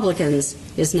Republicans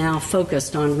is now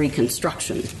focused on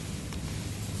Reconstruction.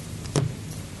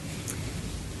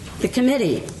 The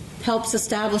committee helps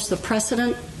establish the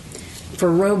precedent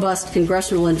for robust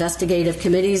congressional investigative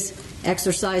committees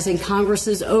exercising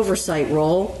Congress's oversight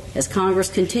role as Congress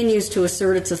continues to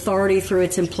assert its authority through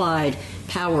its implied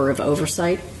power of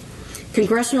oversight.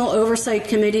 Congressional oversight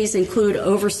committees include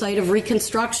oversight of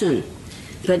Reconstruction,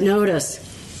 but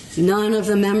notice, none of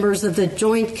the members of the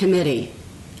Joint Committee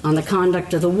on the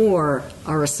Conduct of the War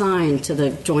are assigned to the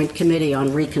Joint Committee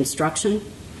on Reconstruction.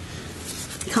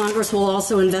 Congress will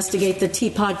also investigate the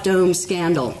Teapot Dome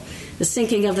scandal, the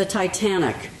sinking of the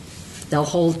Titanic. They'll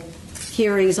hold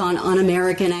hearings on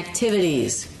un-American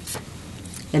activities,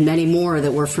 and many more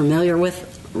that we're familiar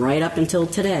with right up until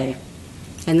today.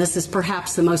 And this is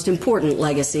perhaps the most important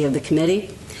legacy of the committee.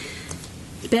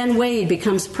 Ben Wade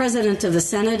becomes president of the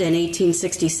Senate in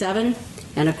 1867,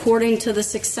 and according to the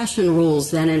succession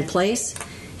rules then in place,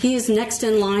 he is next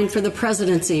in line for the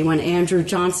presidency when Andrew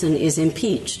Johnson is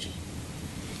impeached.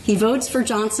 He votes for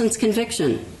Johnson's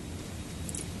conviction,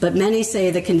 but many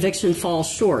say the conviction falls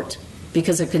short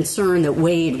because of concern that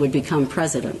Wade would become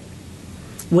president.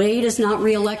 Wade is not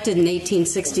reelected in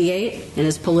 1868, and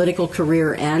his political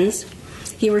career ends.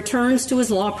 He returns to his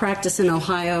law practice in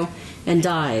Ohio and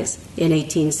dies in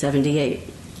 1878.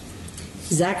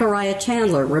 Zachariah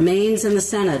Chandler remains in the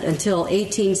Senate until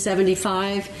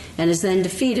 1875 and is then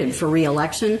defeated for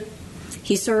re-election.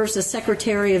 He serves as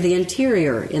Secretary of the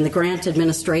Interior in the Grant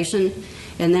administration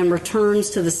and then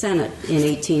returns to the Senate in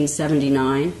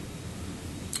 1879.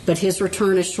 But his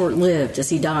return is short-lived as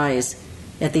he dies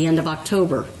at the end of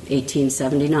October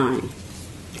 1879.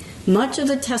 Much of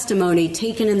the testimony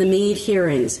taken in the Meade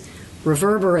hearings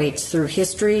reverberates through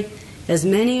history as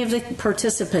many of the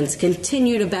participants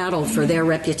continue to battle for their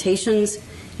reputations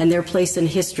and their place in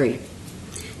history.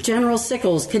 General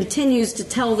Sickles continues to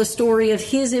tell the story of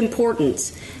his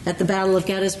importance at the Battle of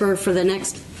Gettysburg for the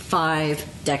next 5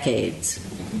 decades.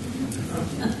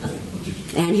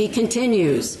 And he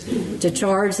continues to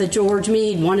charge that George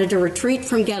Meade wanted to retreat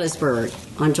from Gettysburg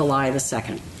on July the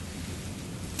 2nd.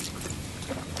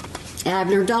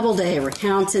 Abner Doubleday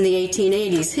recounts in the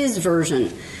 1880s his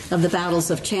version of the battles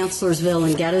of Chancellorsville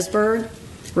and Gettysburg,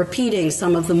 repeating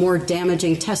some of the more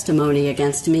damaging testimony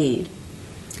against Meade.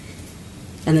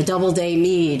 And the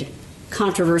Doubleday-Meade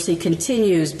controversy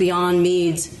continues beyond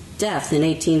Meade's death in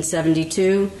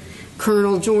 1872.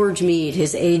 Colonel George Meade,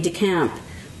 his aide-de-camp,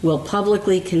 will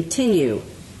publicly continue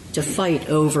to fight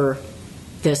over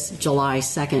this July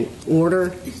 2nd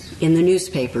order in the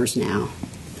newspapers now,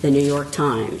 the New York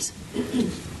Times.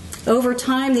 Over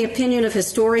time, the opinion of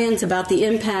historians about the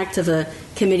impact of the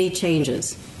committee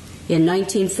changes. In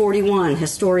 1941,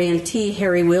 historian T.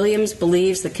 Harry Williams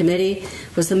believes the committee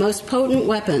was the most potent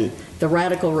weapon the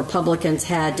radical Republicans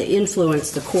had to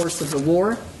influence the course of the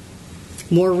war.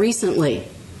 More recently,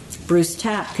 Bruce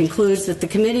Tapp concludes that the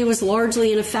committee was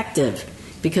largely ineffective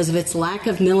because of its lack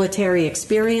of military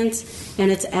experience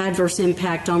and its adverse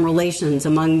impact on relations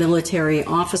among military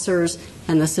officers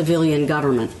and the civilian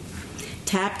government.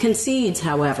 Tapp concedes,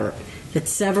 however, that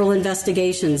several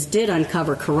investigations did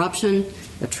uncover corruption,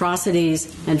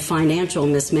 atrocities, and financial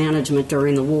mismanagement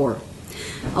during the war.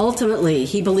 Ultimately,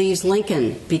 he believes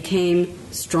Lincoln became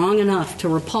strong enough to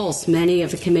repulse many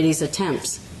of the committee's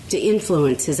attempts to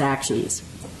influence his actions.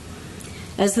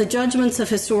 As the judgments of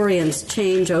historians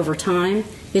change over time,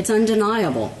 it's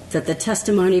undeniable that the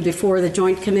testimony before the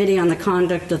Joint Committee on the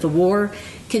Conduct of the War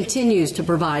continues to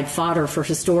provide fodder for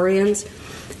historians.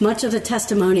 Much of the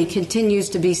testimony continues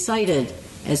to be cited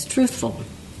as truthful.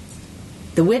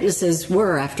 The witnesses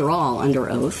were, after all, under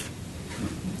oath,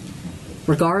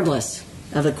 regardless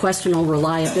of the questionable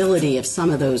reliability of some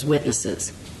of those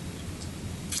witnesses.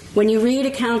 When you read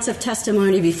accounts of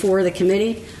testimony before the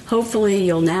committee, hopefully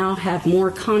you'll now have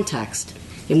more context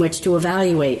in which to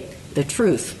evaluate the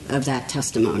truth of that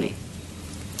testimony.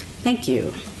 Thank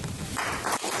you.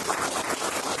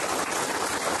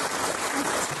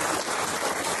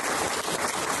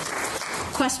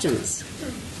 Questions?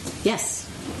 Yes.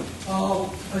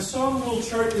 I saw the little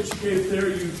chart that you gave there.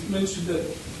 You mentioned that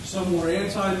some were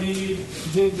anti-Meade,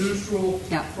 neutral,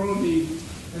 pro-Meade.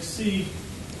 I see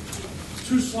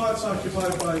 2 slots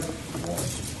occupied by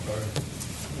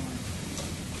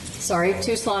Sorry,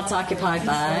 2 slots occupied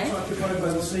by? Slots occupied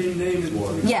by the same name.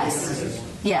 Yes,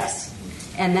 yes.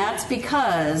 And that's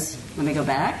because, let me go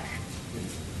back.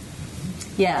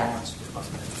 Yeah.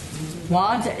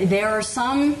 There are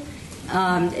some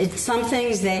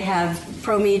things they have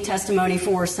pro-Meade testimony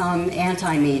for, some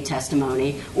anti-Meade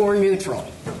testimony, or neutral.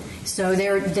 So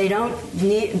they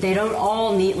don't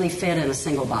all neatly fit in a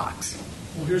single box.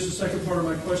 Well, here's the second part of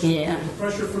my question. Yeah. The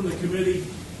pressure from the committee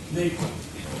make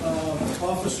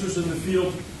officers in the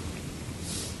field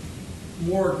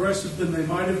more aggressive than they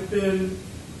might have been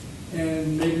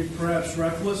and maybe perhaps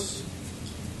reckless?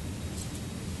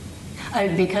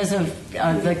 Because of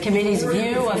the committee's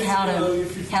view of how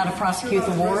to prosecute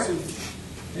the war?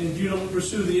 And you don't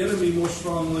pursue the enemy more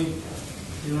strongly,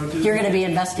 you're going to be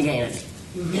investigated.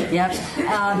 Mm-hmm. Yep.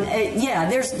 Yeah,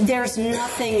 there's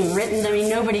nothing written. I mean,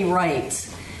 nobody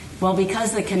writes. Well,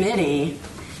 because the committee,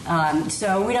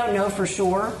 so we don't know for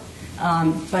sure.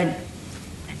 But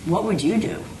what would you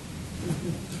do?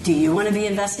 Do you want to be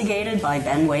investigated by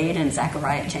Ben Wade and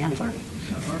Zachariah Chandler?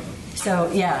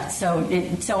 So yeah,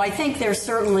 so I think there's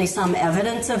certainly some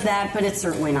evidence of that, but it's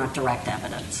certainly not direct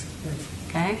evidence.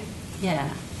 Okay? Yeah.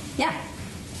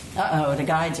 Uh-oh, the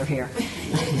guides are here.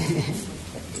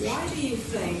 Why do you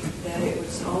think that it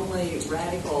was only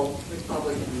radical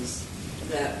Republicans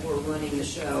that were running the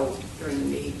show during the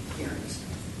Meade hearings?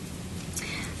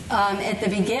 At the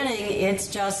beginning, it's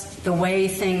just the way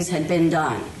things had been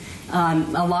done.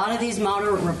 A lot of these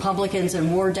moderate Republicans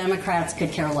and war Democrats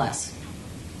could care less.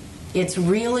 It's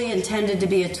really intended to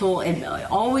be a tool. It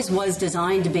always was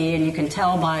designed to be, and you can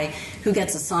tell by who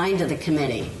gets assigned to the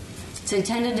committee. It's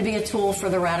intended to be a tool for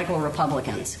the radical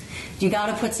Republicans. You got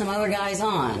to put some other guys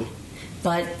on,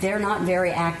 but they're not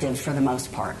very active for the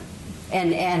most part.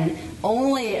 And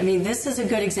only, I mean, this is a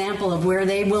good example of where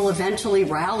they will eventually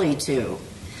rally to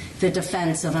the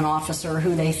defense of an officer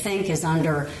who they think is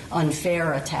under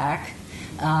unfair attack.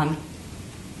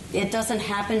 It doesn't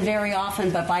happen very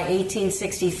often, but by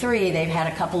 1863, they've had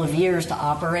a couple of years to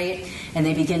operate, and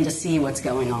they begin to see what's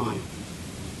going on.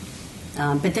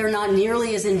 But they're not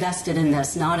nearly as invested in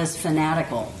this, not as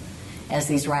fanatical as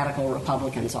these radical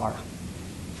Republicans are.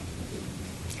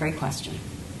 Great question.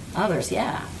 Others,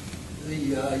 yeah. The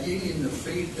Union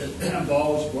defeat at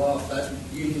Balls Bluff, that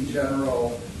Union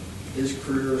general, his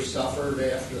career suffered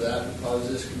after that because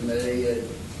of this committee.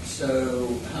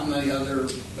 So how many other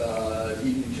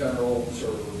Union generals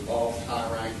or all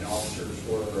high-ranking officers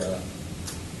were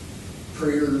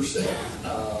careers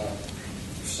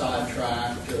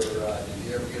sidetracked, or did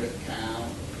you ever get a count?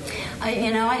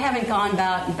 I haven't gone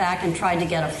back and tried to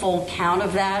get a full count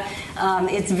of that.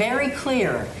 It's very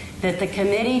clear that the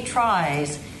committee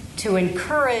tries to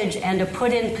encourage and to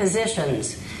put in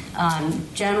positions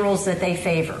generals that they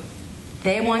favor.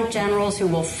 They want generals who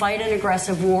will fight an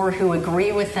aggressive war, who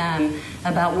agree with them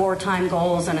about wartime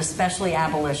goals and especially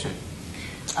abolition.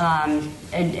 An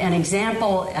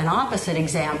opposite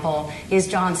example is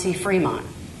John C. Fremont.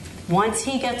 Once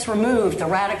he gets removed, the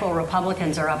radical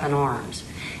Republicans are up in arms.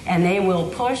 And they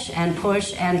will push and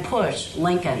push and push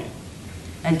Lincoln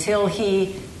until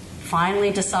he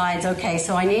finally decides, okay,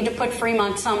 so I need to put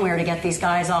Fremont somewhere to get these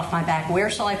guys off my back. Where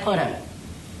shall I put him?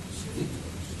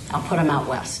 I'll put him out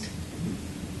west.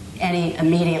 And he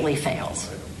immediately fails.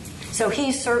 So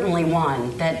he's certainly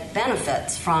one that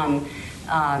benefits from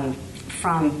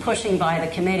pushing by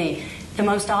the committee. The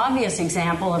most obvious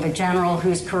example of a general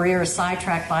whose career is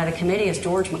sidetracked by the committee is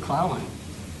George McClellan.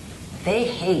 They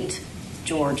hate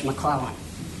George McClellan.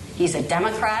 He's a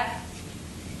Democrat.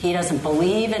 He doesn't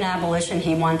believe in abolition.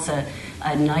 He wants a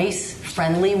nice,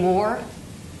 friendly war.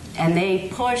 And they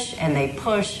push and they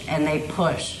push and they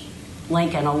push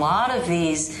Lincoln. A lot of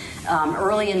these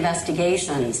early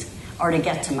investigations are to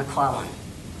get to McClellan.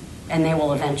 And they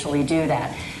will eventually do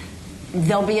that.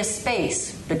 There'll be a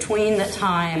space between the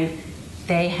time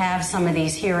they have some of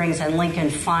these hearings and Lincoln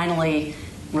finally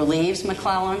relieves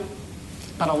McClellan.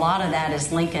 But a lot of that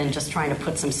is Lincoln just trying to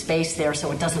put some space there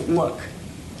so it doesn't look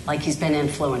like he's been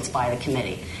influenced by the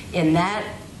committee. In that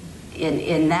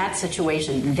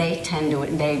situation, they tend to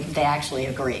they actually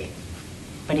agree,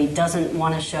 but he doesn't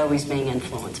want to show he's being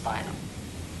influenced by them.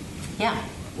 Yeah.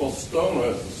 Well, Stone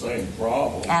has the same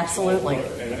problem. Absolutely.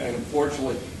 And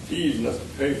unfortunately, he even has to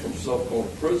pay for himself going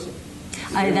to prison.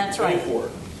 That's right.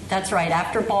 That's right.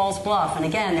 After Balls Bluff, and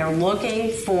again, they're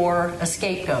looking for a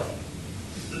scapegoat.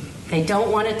 They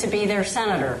don't want it to be their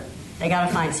senator. They got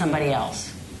to find somebody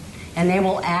else. And they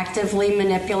will actively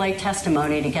manipulate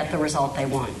testimony to get the result they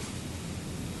want.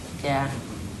 Yeah.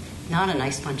 Not a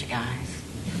nice bunch of guys.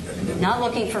 Not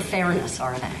looking for fairness,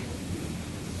 are they?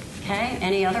 Okay.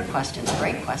 Any other questions?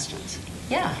 Great questions.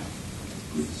 Yeah.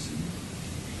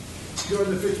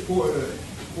 During the fifth court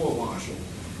martial,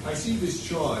 I see this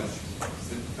charge.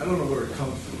 I don't know where it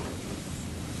comes from.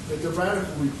 That the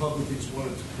radical Republicans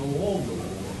wanted to prolong the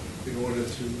war in order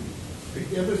to.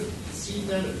 Have you ever seen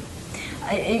that?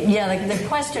 Yeah, the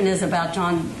question is about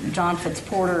John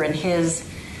Fitzporter and his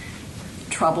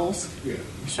troubles,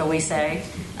 shall we say,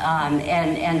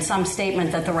 and some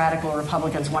statement that the radical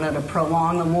Republicans wanted to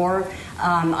prolong the war.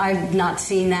 I've not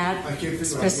seen that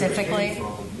specifically.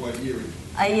 What year?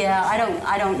 Yeah,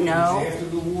 I don't know. Was it after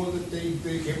the war that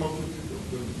they came up with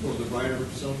Or the writer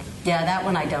himself? Yeah, that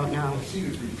one I don't know. I've seen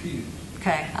it repeated.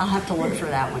 Okay, I'll have to look for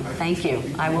that one. Thank you.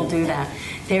 I will do that.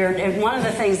 One of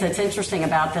the things that's interesting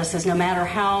about this is no matter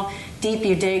how deep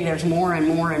you dig, there's more and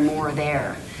more and more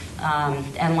there.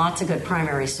 And lots of good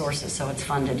primary sources, so it's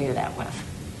fun to do that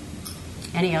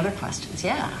with. Any other questions?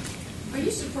 Yeah. Are you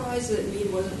surprised that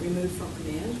Meade wasn't removed from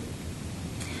command?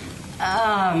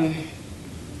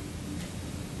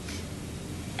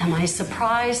 Am I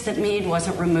surprised that Meade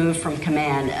wasn't removed from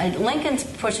command? Lincoln's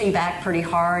pushing back pretty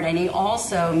hard, and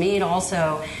Meade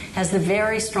also has the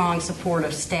very strong support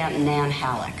of Stanton and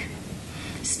Halleck.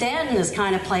 Stanton is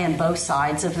kind of playing both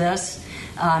sides of this.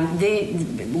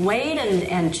 Wade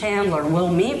and Chandler will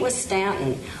meet with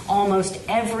Stanton almost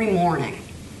every morning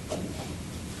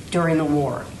during the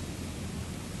war,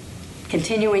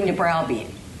 continuing to browbeat.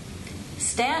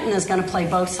 Stanton is going to play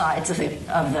both sides of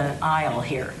the aisle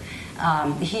here.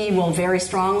 He will very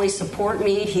strongly support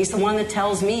Meade. He's the one that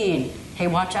tells Meade, hey,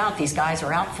 watch out, these guys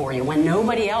are out for you, when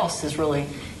nobody else has really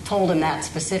told him that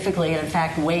specifically. And in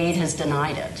fact, Wade has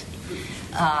denied it.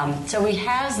 So he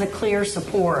has the clear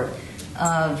support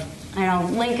of,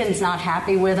 Lincoln's not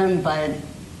happy with him, but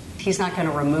he's not going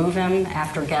to remove him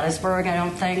after Gettysburg, I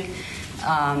don't think.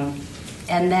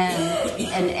 And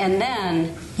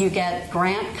then you get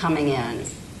Grant coming in,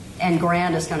 and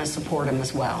Grant is going to support him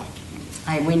as well.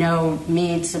 We know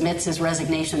Meade submits his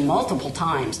resignation multiple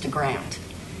times to Grant,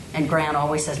 and Grant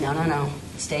always says, no,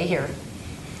 stay here.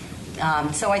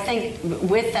 So I think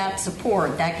with that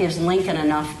support, that gives Lincoln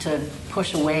enough to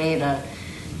push away the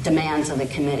demands of the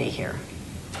committee here.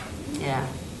 Yeah,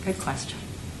 good question.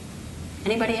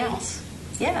 Anybody else?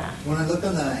 Yeah. When I look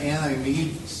on the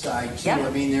anti-Meade side, too,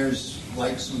 Yep. There's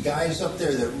like some guys up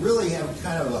there that really have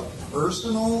kind of a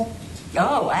personal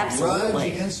absolutely.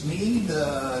 grudge against Meade.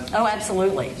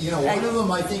 Absolutely. One of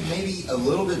them I think maybe a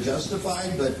little bit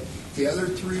justified, but the other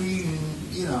three,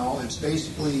 it's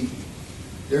basically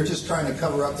they're just trying to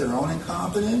cover up their own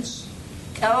incompetence.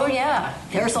 Oh yeah,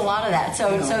 there's a lot of that.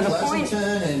 So the point.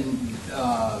 Pleasanton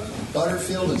and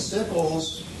Butterfield and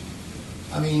Sickles.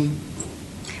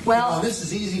 Well, this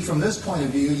is easy from this point of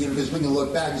view, because we can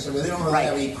look back and say, well, they don't really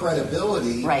have any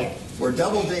credibility. Right. Where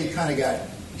Doubleday kind of got,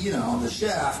 the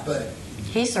shaft, but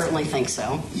he certainly thinks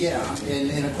so. yeah,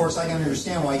 and of course I can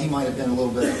understand why he might have been a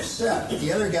little bit upset. But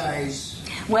the other guys.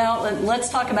 Well, let's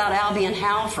talk about Albee and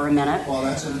Howe for a minute. Well,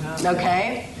 that's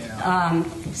okay. Yeah.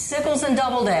 Sickles and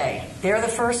Doubleday, they're the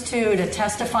first two to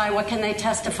testify. What can they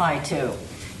testify to?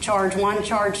 Charge 1,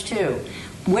 charge 2.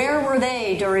 Where were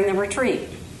they during the retreat?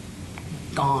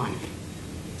 Gone.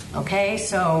 Okay,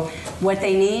 so what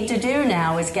they need to do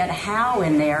now is get Howe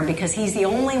in there, because he's the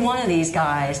only one of these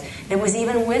guys that was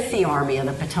even with the Army of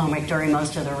the Potomac during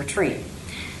most of the retreat.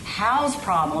 Howe's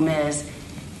problem is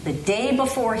the day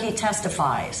before he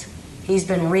testifies, he's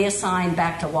been reassigned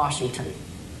back to Washington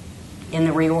in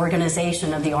the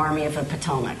reorganization of the Army of the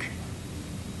Potomac.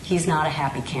 He's not a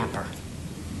happy camper.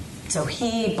 So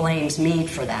he blames Meade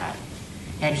for that.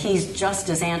 And he's just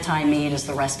as anti-Meade as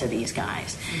the rest of these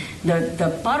guys.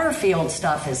 The Butterfield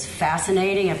stuff is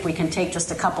fascinating. If we can take just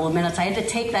a couple of minutes. I had to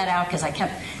take that out because I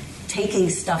kept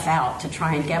taking stuff out to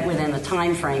try and get within the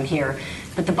time frame here.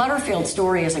 But the Butterfield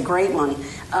story is a great one.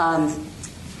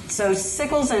 So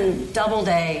Sickles and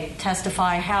Doubleday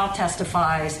testify, Howe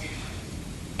testifies,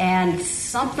 and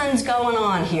something's going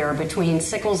on here between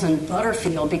Sickles and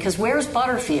Butterfield, because where's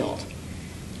Butterfield?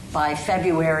 By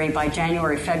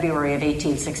January, February of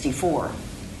 1864.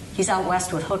 He's out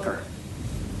west with Hooker.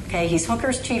 Okay, he's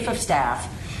Hooker's chief of staff.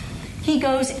 He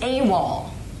goes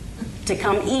AWOL to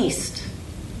come east.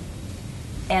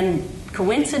 And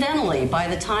coincidentally, by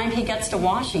the time he gets to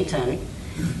Washington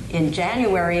in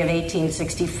January of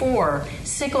 1864,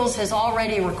 Sickles has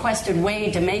already requested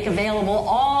Wade to make available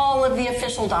all of the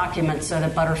official documents so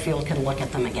that Butterfield can look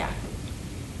at them again.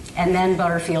 And then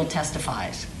Butterfield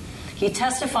testifies. He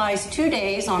testifies 2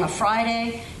 days, on a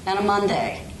Friday and a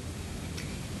Monday.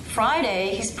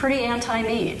 Friday, he's pretty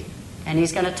anti-Meade, and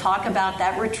he's going to talk about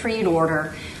that retreat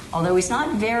order, although he's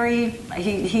not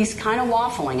he's kind of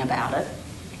waffling about it.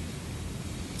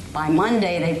 By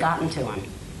Monday, they've gotten to him,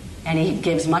 and he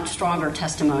gives much stronger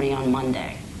testimony on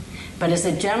Monday. But as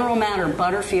a general matter,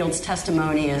 Butterfield's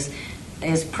testimony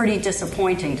is pretty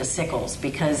disappointing to Sickles,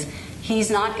 because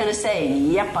he's not going to say,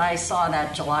 yep, I saw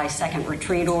that July 2nd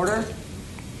retreat order.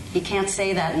 He can't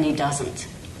say that, and he doesn't.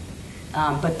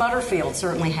 But Butterfield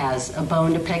certainly has a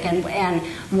bone to pick. And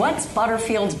what's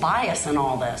Butterfield's bias in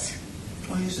all this?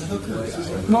 Well, he's a Hooker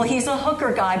guy. Well, he's a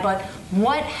Hooker guy, but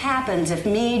what happens if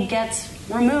Meade gets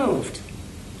removed?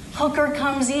 Hooker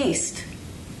comes east,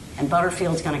 and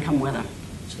Butterfield's going to come with him.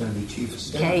 He's going to be chief of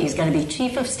staff. Okay, he's going to be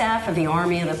chief of staff of the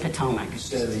Army of the Potomac.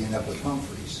 Instead they end up with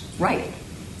Humphreys. Right.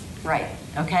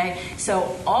 Okay,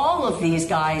 so all of these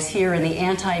guys here in the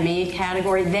anti-Meade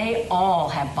category, they all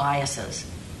have biases.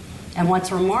 And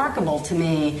what's remarkable to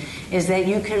me is that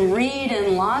you can read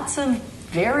in lots of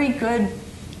very good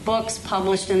books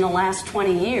published in the last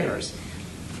 20 years,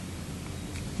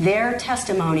 their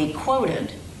testimony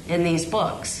quoted in these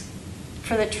books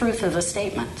for the truth of the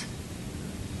statement.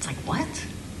 It's like, what?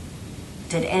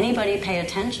 Did anybody pay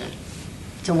attention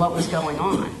to what was going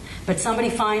on? But somebody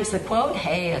finds the quote,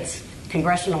 hey, it's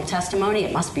congressional testimony,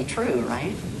 it must be true,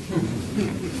 right?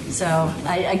 So,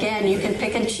 again, you can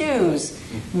pick and choose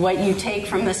what you take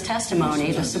from this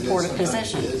testimony to support a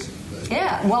position.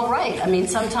 Yeah, well, right. I mean,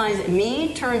 sometimes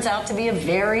Meade turns out to be a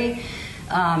very,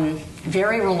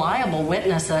 very reliable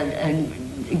witness, a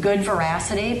good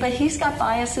veracity, but he's got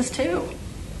biases too.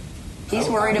 He's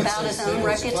worried about his own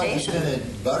reputation.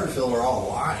 And Butterfield are all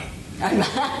lying.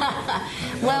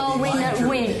 Well, we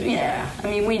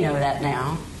know that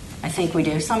now. I think we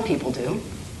do. Some people do.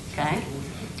 Okay,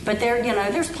 but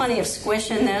there's plenty of squish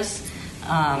in this.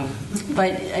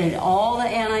 But all the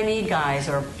anti-Meade guys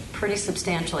are pretty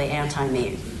substantially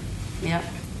anti-Meade. Yep.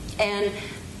 And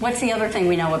what's the other thing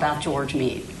we know about George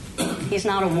Meade? He's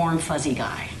not a warm, fuzzy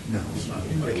guy. No.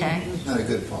 Okay? Not a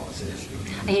good politician.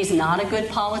 He's not a good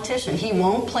politician. He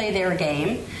won't play their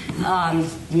game.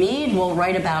 Meade will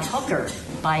write about Hooker.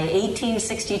 By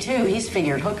 1862, he's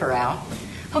figured Hooker out.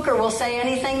 Hooker will say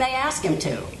anything they ask him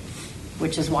to,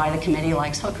 which is why the committee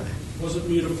likes Hooker. Wasn't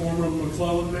Meade a former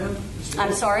McClellan man?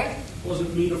 I'm sorry?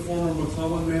 Wasn't Meade a former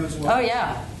McClellan man as well? Oh,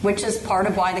 yeah, which is part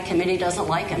of why the committee doesn't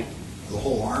like him. The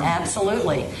whole army?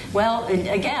 Absolutely. Well,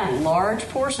 again, large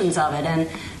portions of it. And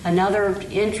another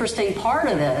interesting part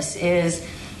of this is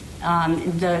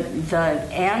the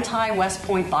anti-West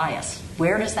Point bias.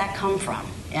 Where does that come from?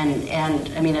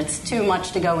 And I mean, it's too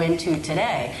much to go into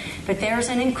today, but there's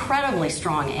an incredibly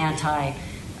strong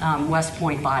anti-West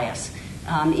Point bias.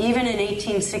 Even in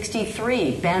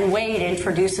 1863, Ben Wade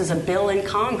introduces a bill in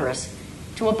Congress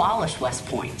to abolish West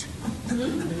Point.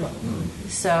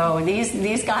 So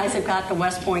these guys have got the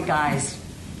West Point guys,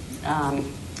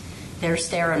 they're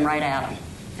staring right at them.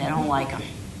 They don't like them.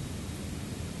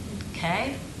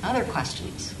 Okay, other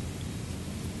questions?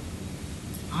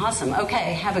 Awesome.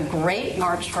 Okay, have a great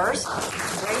March 1st.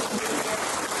 Great to be here.